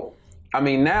 So, I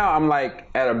mean, now I'm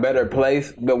at a better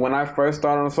place. But when I first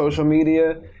started on social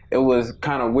media, it was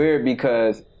kind of weird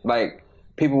because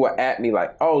people would at me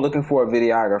oh, looking for a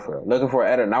videographer, looking for an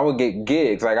editor. And I would get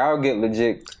gigs. I would get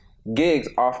legit gigs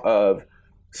off of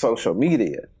social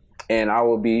media. And I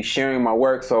would be sharing my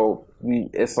work. So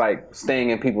it's staying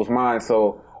in people's minds.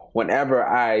 So whenever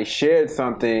I shared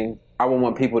something, I would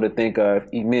want people to think of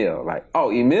Emil.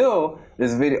 Oh, Emil,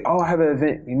 this video. Oh, I have an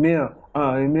event. Emil.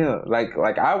 Emil.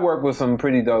 I work with some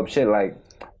pretty dope shit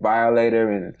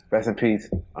Violator and rest in peace,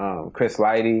 Chris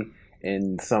Lighty,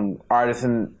 and some artists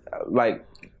in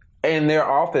their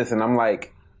office. And I'm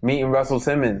meeting Russell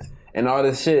Simmons and all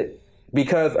this shit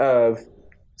because of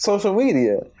social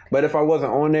media. But if I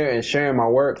wasn't on there and sharing my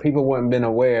work, people wouldn't have been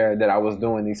aware that I was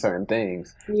doing these certain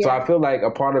things. Yeah. So I feel like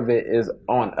a part of it is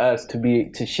on us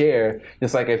to share.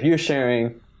 Just if you're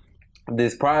sharing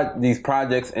these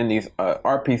projects and these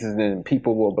art pieces, then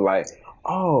people will be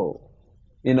oh,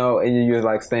 and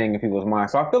you're staying in people's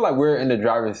minds. So I feel like we're in the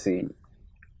driver's seat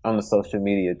on the social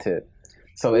media tip.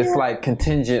 So it's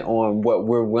contingent on what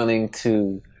we're willing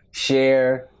to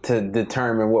share to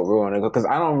determine what we're going to go. Because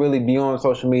I don't really be on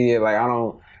social media. I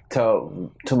don't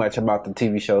tell too much about the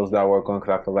TV shows that I work on,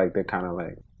 because I feel like they're kind of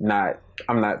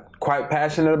I'm not quite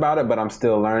passionate about it, but I'm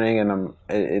still learning, and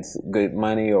it's good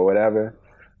money or whatever.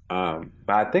 But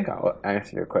I think I'll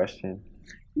answer your question.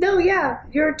 No, yeah,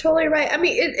 you're totally right. I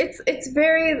mean, it's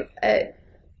very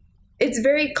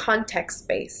context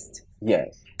based.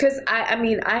 Yes. Because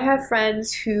I have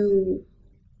friends who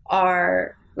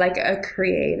are a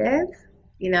creative,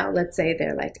 let's say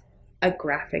they're a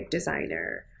graphic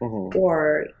designer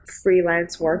or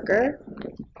freelance worker.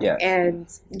 Yeah. And,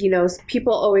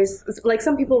 people always,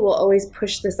 some people will always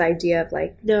push this idea of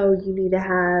no, you need to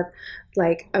have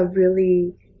a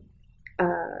really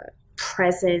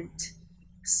present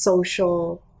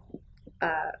social,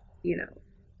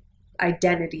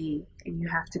 identity, and you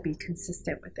have to be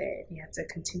consistent with it. You have to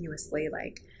continuously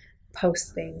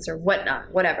post things or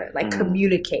whatever,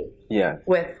 communicate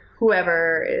with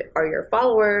whoever are your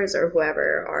followers or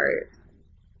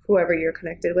whoever you're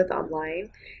connected with online.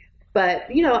 But,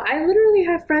 I literally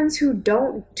have friends who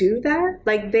don't do that.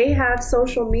 They have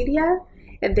social media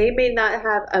and they may not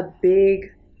have a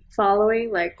big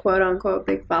following, quote unquote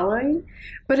big following,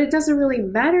 but it doesn't really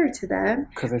matter to them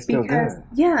because they're still good.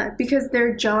 Yeah, because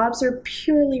their jobs are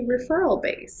purely referral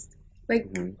based.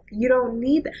 You don't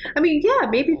need that. I mean, yeah,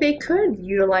 maybe they could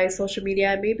utilize social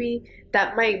media. Maybe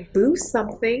that might boost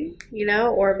something,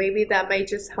 or maybe that might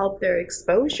just help their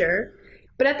exposure.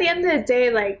 But at the end of the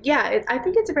day, I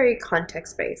think it's very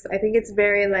context based. I think it's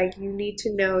very you need to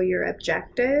know your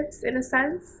objectives in a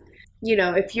sense.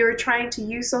 If you're trying to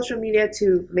use social media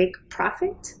to make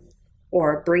profit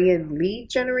or bring in lead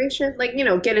generation,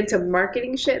 get into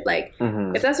marketing shit,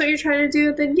 if that's what you're trying to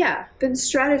do, then then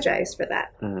strategize for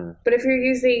that. But if you're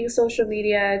using social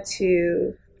media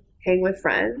to hang with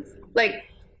friends,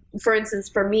 for instance,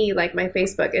 for me, my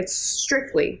Facebook, it's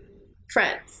strictly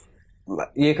friends.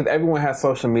 Yeah, because everyone has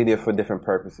social media for different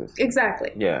purposes.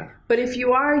 Exactly. Yeah. But if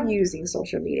you are using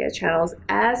social media channels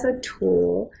as a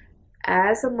tool,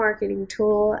 as a marketing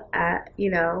tool,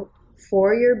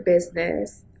 for your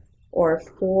business or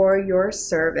for your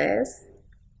service,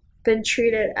 then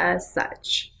treat it as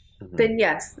such. Then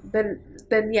yes, then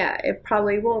yeah, it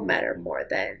probably will matter more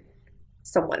than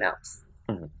someone else.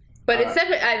 But it's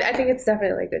definitely, I think it's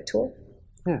definitely a good tool.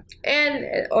 Yeah. And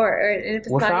if it's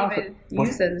not even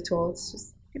used as a tool, it's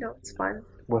just it's fun.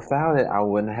 Without it, I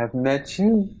wouldn't have met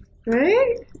you.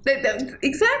 Right?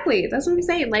 Exactly. That's what I'm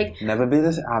saying. Never be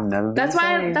this. I've never been. That's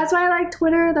why I like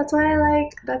Twitter. That's why I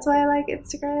like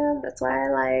Instagram. That's why I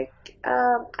like.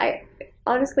 I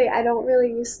honestly, I don't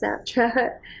really use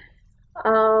Snapchat.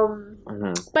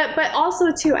 But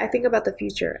also too, I think about the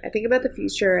future. I think about the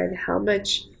future and how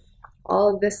much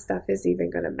all of this stuff is even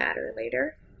going to matter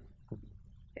later.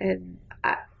 And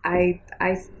I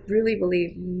really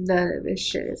believe none of this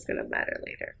shit is going to matter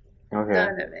later. Okay.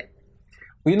 None of it.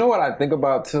 Well, you know what I think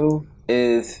about too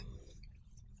is,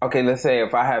 okay, let's say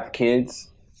if I have kids,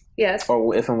 Yes.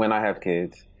 or if and when I have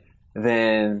kids,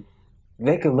 then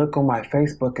they could look on my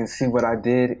Facebook and see what I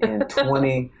did in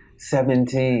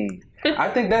 2017. I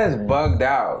think that is bugged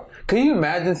out. Can you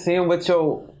imagine seeing what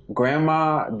your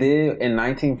grandma did in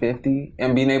 1950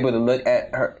 and being able to look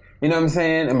at her? You know what I'm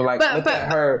saying? And be like, look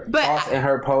at her thoughts and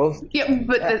her post. Yeah,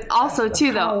 but also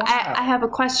too though, I have a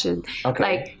question. Okay.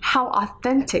 Like, how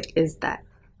authentic is that?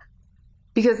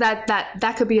 Because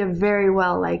that could be a very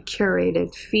well like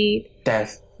curated feed.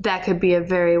 That could be a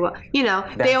very well,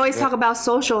 they always talk about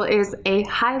social is a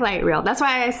highlight reel. That's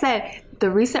why I said the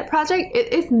Reset Project,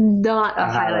 it is not a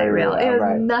highlight reel. It is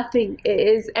nothing. It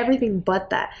is everything but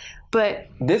that. But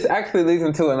this actually leads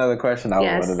into another question I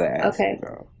wanted to ask. Okay.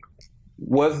 You.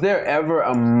 Was there ever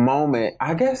a moment,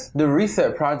 I guess the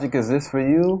Reset Project is this for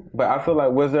you, but I feel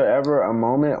like was there ever a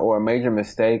moment or a major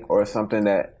mistake or something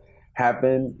that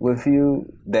happened with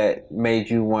you that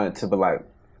made you want to be like,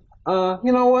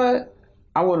 you know what?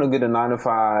 I want to get a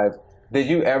 9-to-5. Did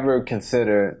you ever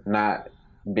consider not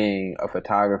being a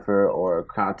photographer or a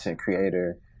content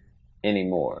creator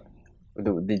anymore?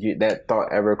 Did you that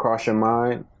thought ever cross your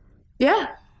mind? Yeah.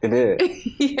 It did.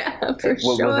 Yeah, for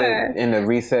sure. Was it in the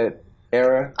Reset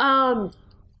era?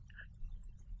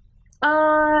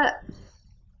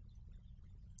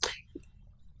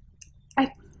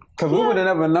 Because we would have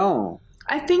never known.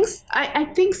 I think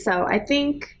so. I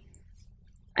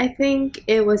think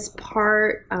it was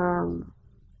part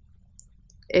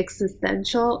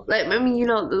existential. Like, I mean,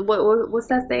 what's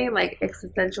that saying? Like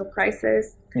existential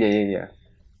crisis. Yeah.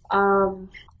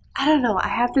 I don't know. I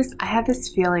have this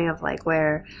feeling of like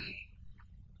where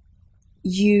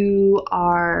you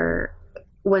are,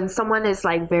 when someone is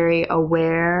like very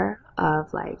aware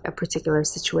of like a particular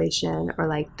situation, or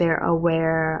like they're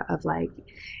aware of like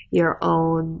your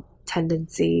own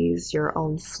tendencies, your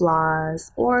own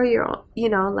flaws, or your,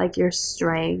 like your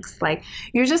strengths, like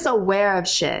you're just aware of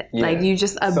shit. Yeah. Like you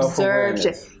just observe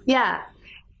shit. Yeah.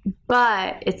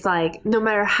 But it's like, no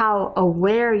matter how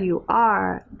aware you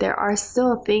are, there are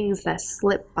still things that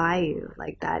slip by you.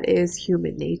 Like that is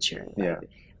human nature. Like, yeah.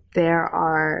 There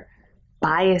are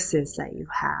biases that you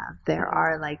have. There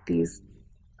are like these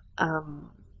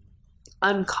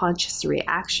unconscious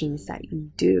reactions that you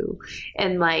do.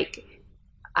 And like,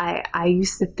 I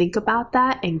used to think about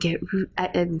that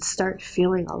and start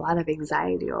feeling a lot of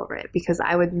anxiety over it, because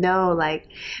I would know like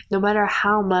no matter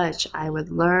how much I would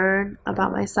learn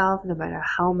about myself, no matter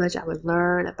how much I would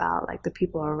learn about like the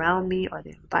people around me or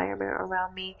the environment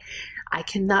around me, I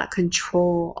cannot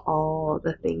control all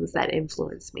the things that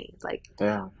influence me. Like,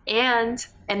 yeah. And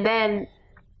then,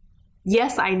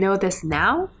 yes, I know this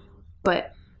now,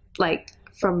 but like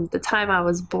from the time I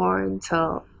was born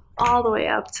till all the way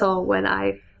up till when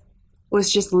I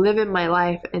was just living my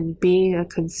life and being a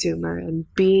consumer and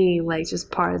being like just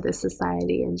part of this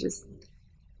society, and just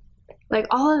like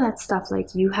all of that stuff,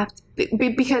 like you have to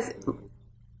because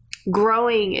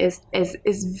growing is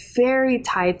very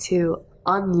tied to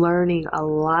unlearning a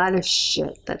lot of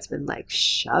shit that's been like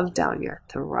shoved down your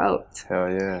throat.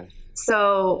 Hell yeah.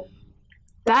 So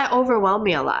that overwhelmed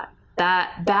me a lot.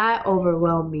 That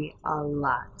overwhelmed me a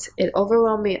lot. It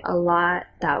overwhelmed me a lot.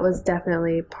 That was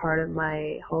definitely part of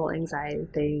my whole anxiety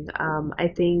thing. I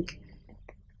think,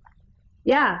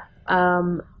 yeah.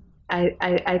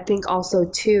 I think also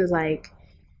too, like,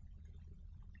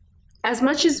 as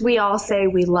much as we all say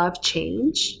we love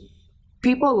change,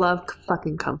 people love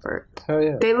fucking comfort. Hell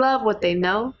yeah. They love what they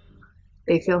know.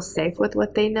 They feel safe with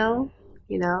what they know.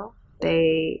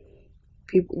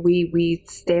 We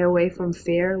stay away from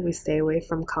fear. We stay away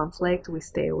from conflict. We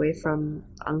stay away from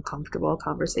uncomfortable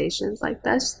conversations. Like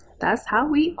that's how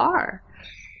we are.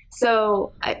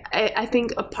 So I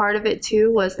think a part of it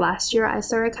too was last year I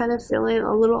started kind of feeling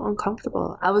a little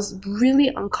uncomfortable. I was really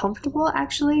uncomfortable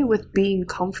actually with being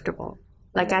comfortable.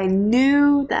 Like I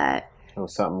knew that it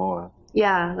was something more.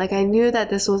 Yeah, like I knew that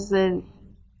this wasn't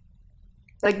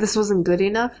good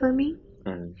enough for me.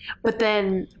 Mm-hmm. But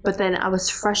then I was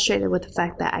frustrated with the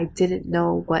fact that I didn't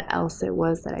know what else it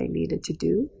was that I needed to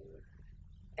do.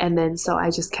 And then so I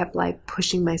just kept like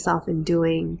pushing myself and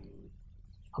doing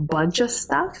a bunch of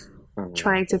stuff,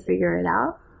 trying to figure it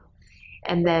out.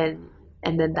 And then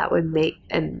that would make,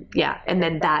 and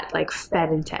then that like fed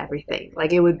into everything.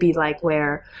 Like it would be like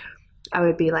where I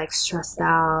would be like stressed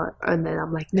out, and then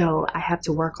I'm like, no, I have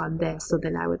to work on this. So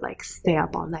then I would like stay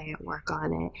up all night and work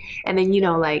on it. And then, you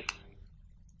know, like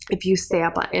if you stay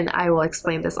up, and I will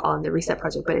explain this all in the Reset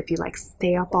Project, but if you like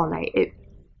stay up all night, it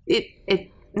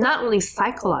not only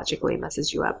psychologically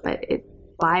messes you up, but it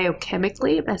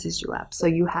biochemically messes you up. So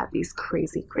you have these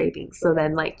crazy cravings. So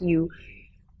then like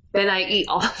then I eat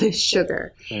all this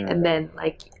sugar, and then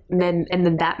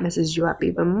that messes you up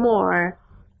even more.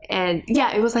 And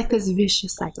yeah, it was like this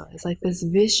vicious cycle. It's like this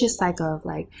vicious cycle of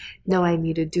like, no, I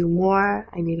need to do more.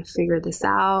 I need to figure this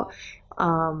out.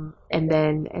 And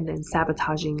then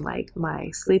sabotaging like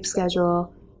my sleep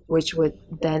schedule, which would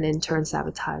then in turn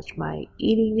sabotage my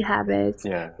eating habits,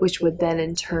 which would then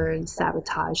in turn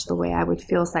sabotage the way I would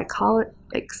feel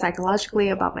psychologically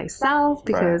about myself,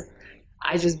 because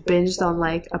I just binged on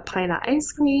like a pint of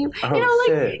ice cream. Oh, you know, like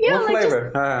shit. you know, What like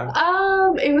flavor?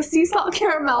 it was sea salt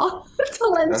caramel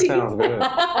Talenti. That sounds good.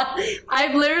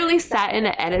 I've literally sat in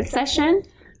an edit session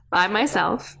by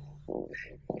myself.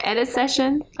 Edit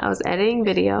session. I was editing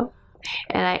video,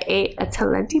 and I ate a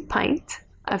Talenti pint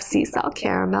of sea salt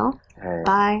caramel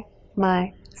by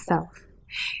myself.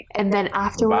 And then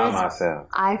afterwards,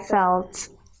 I felt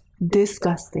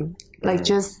disgusting. Like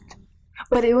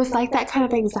but it was like that kind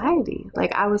of anxiety.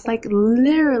 Like I was like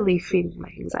literally feeding my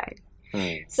anxiety.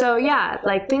 So yeah,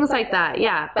 like things like that.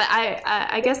 Yeah. But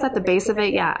I guess at the base of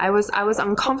it, yeah, I was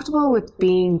uncomfortable with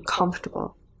being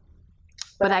comfortable.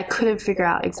 But I couldn't figure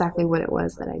out exactly what it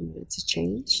was that I needed to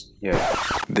change. Yeah.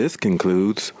 This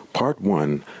concludes part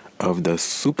 1 of the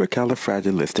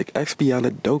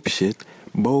Supercalifragilisticexpialidocious Dope Shit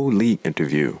Bo Lee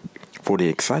interview. For the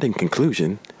exciting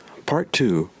conclusion, part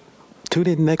 2, tune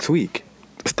in next week.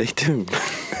 Stay tuned.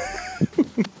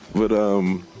 But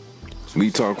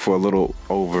we talked for a little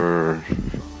over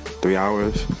 3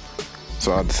 hours,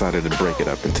 so I decided to break it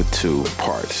up into 2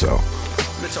 parts. So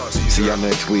see y'all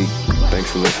next week. Thanks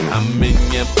for listening. I'm in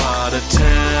your part of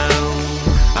town.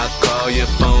 I call your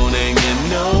phone and you're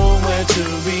nowhere to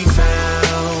be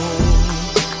found.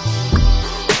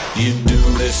 You do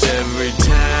this every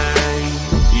time.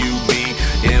 You be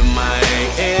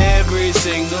MIA every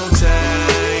single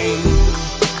time.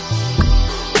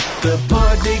 The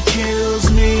part that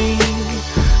kills me,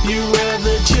 you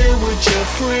rather chill with your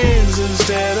friends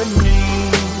instead of me.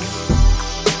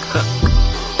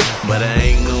 But I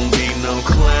ain't gonna be no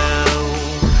clown.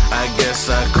 I guess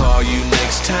I'll call you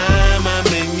next time I'm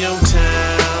in your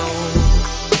town.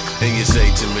 And you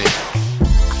say to me,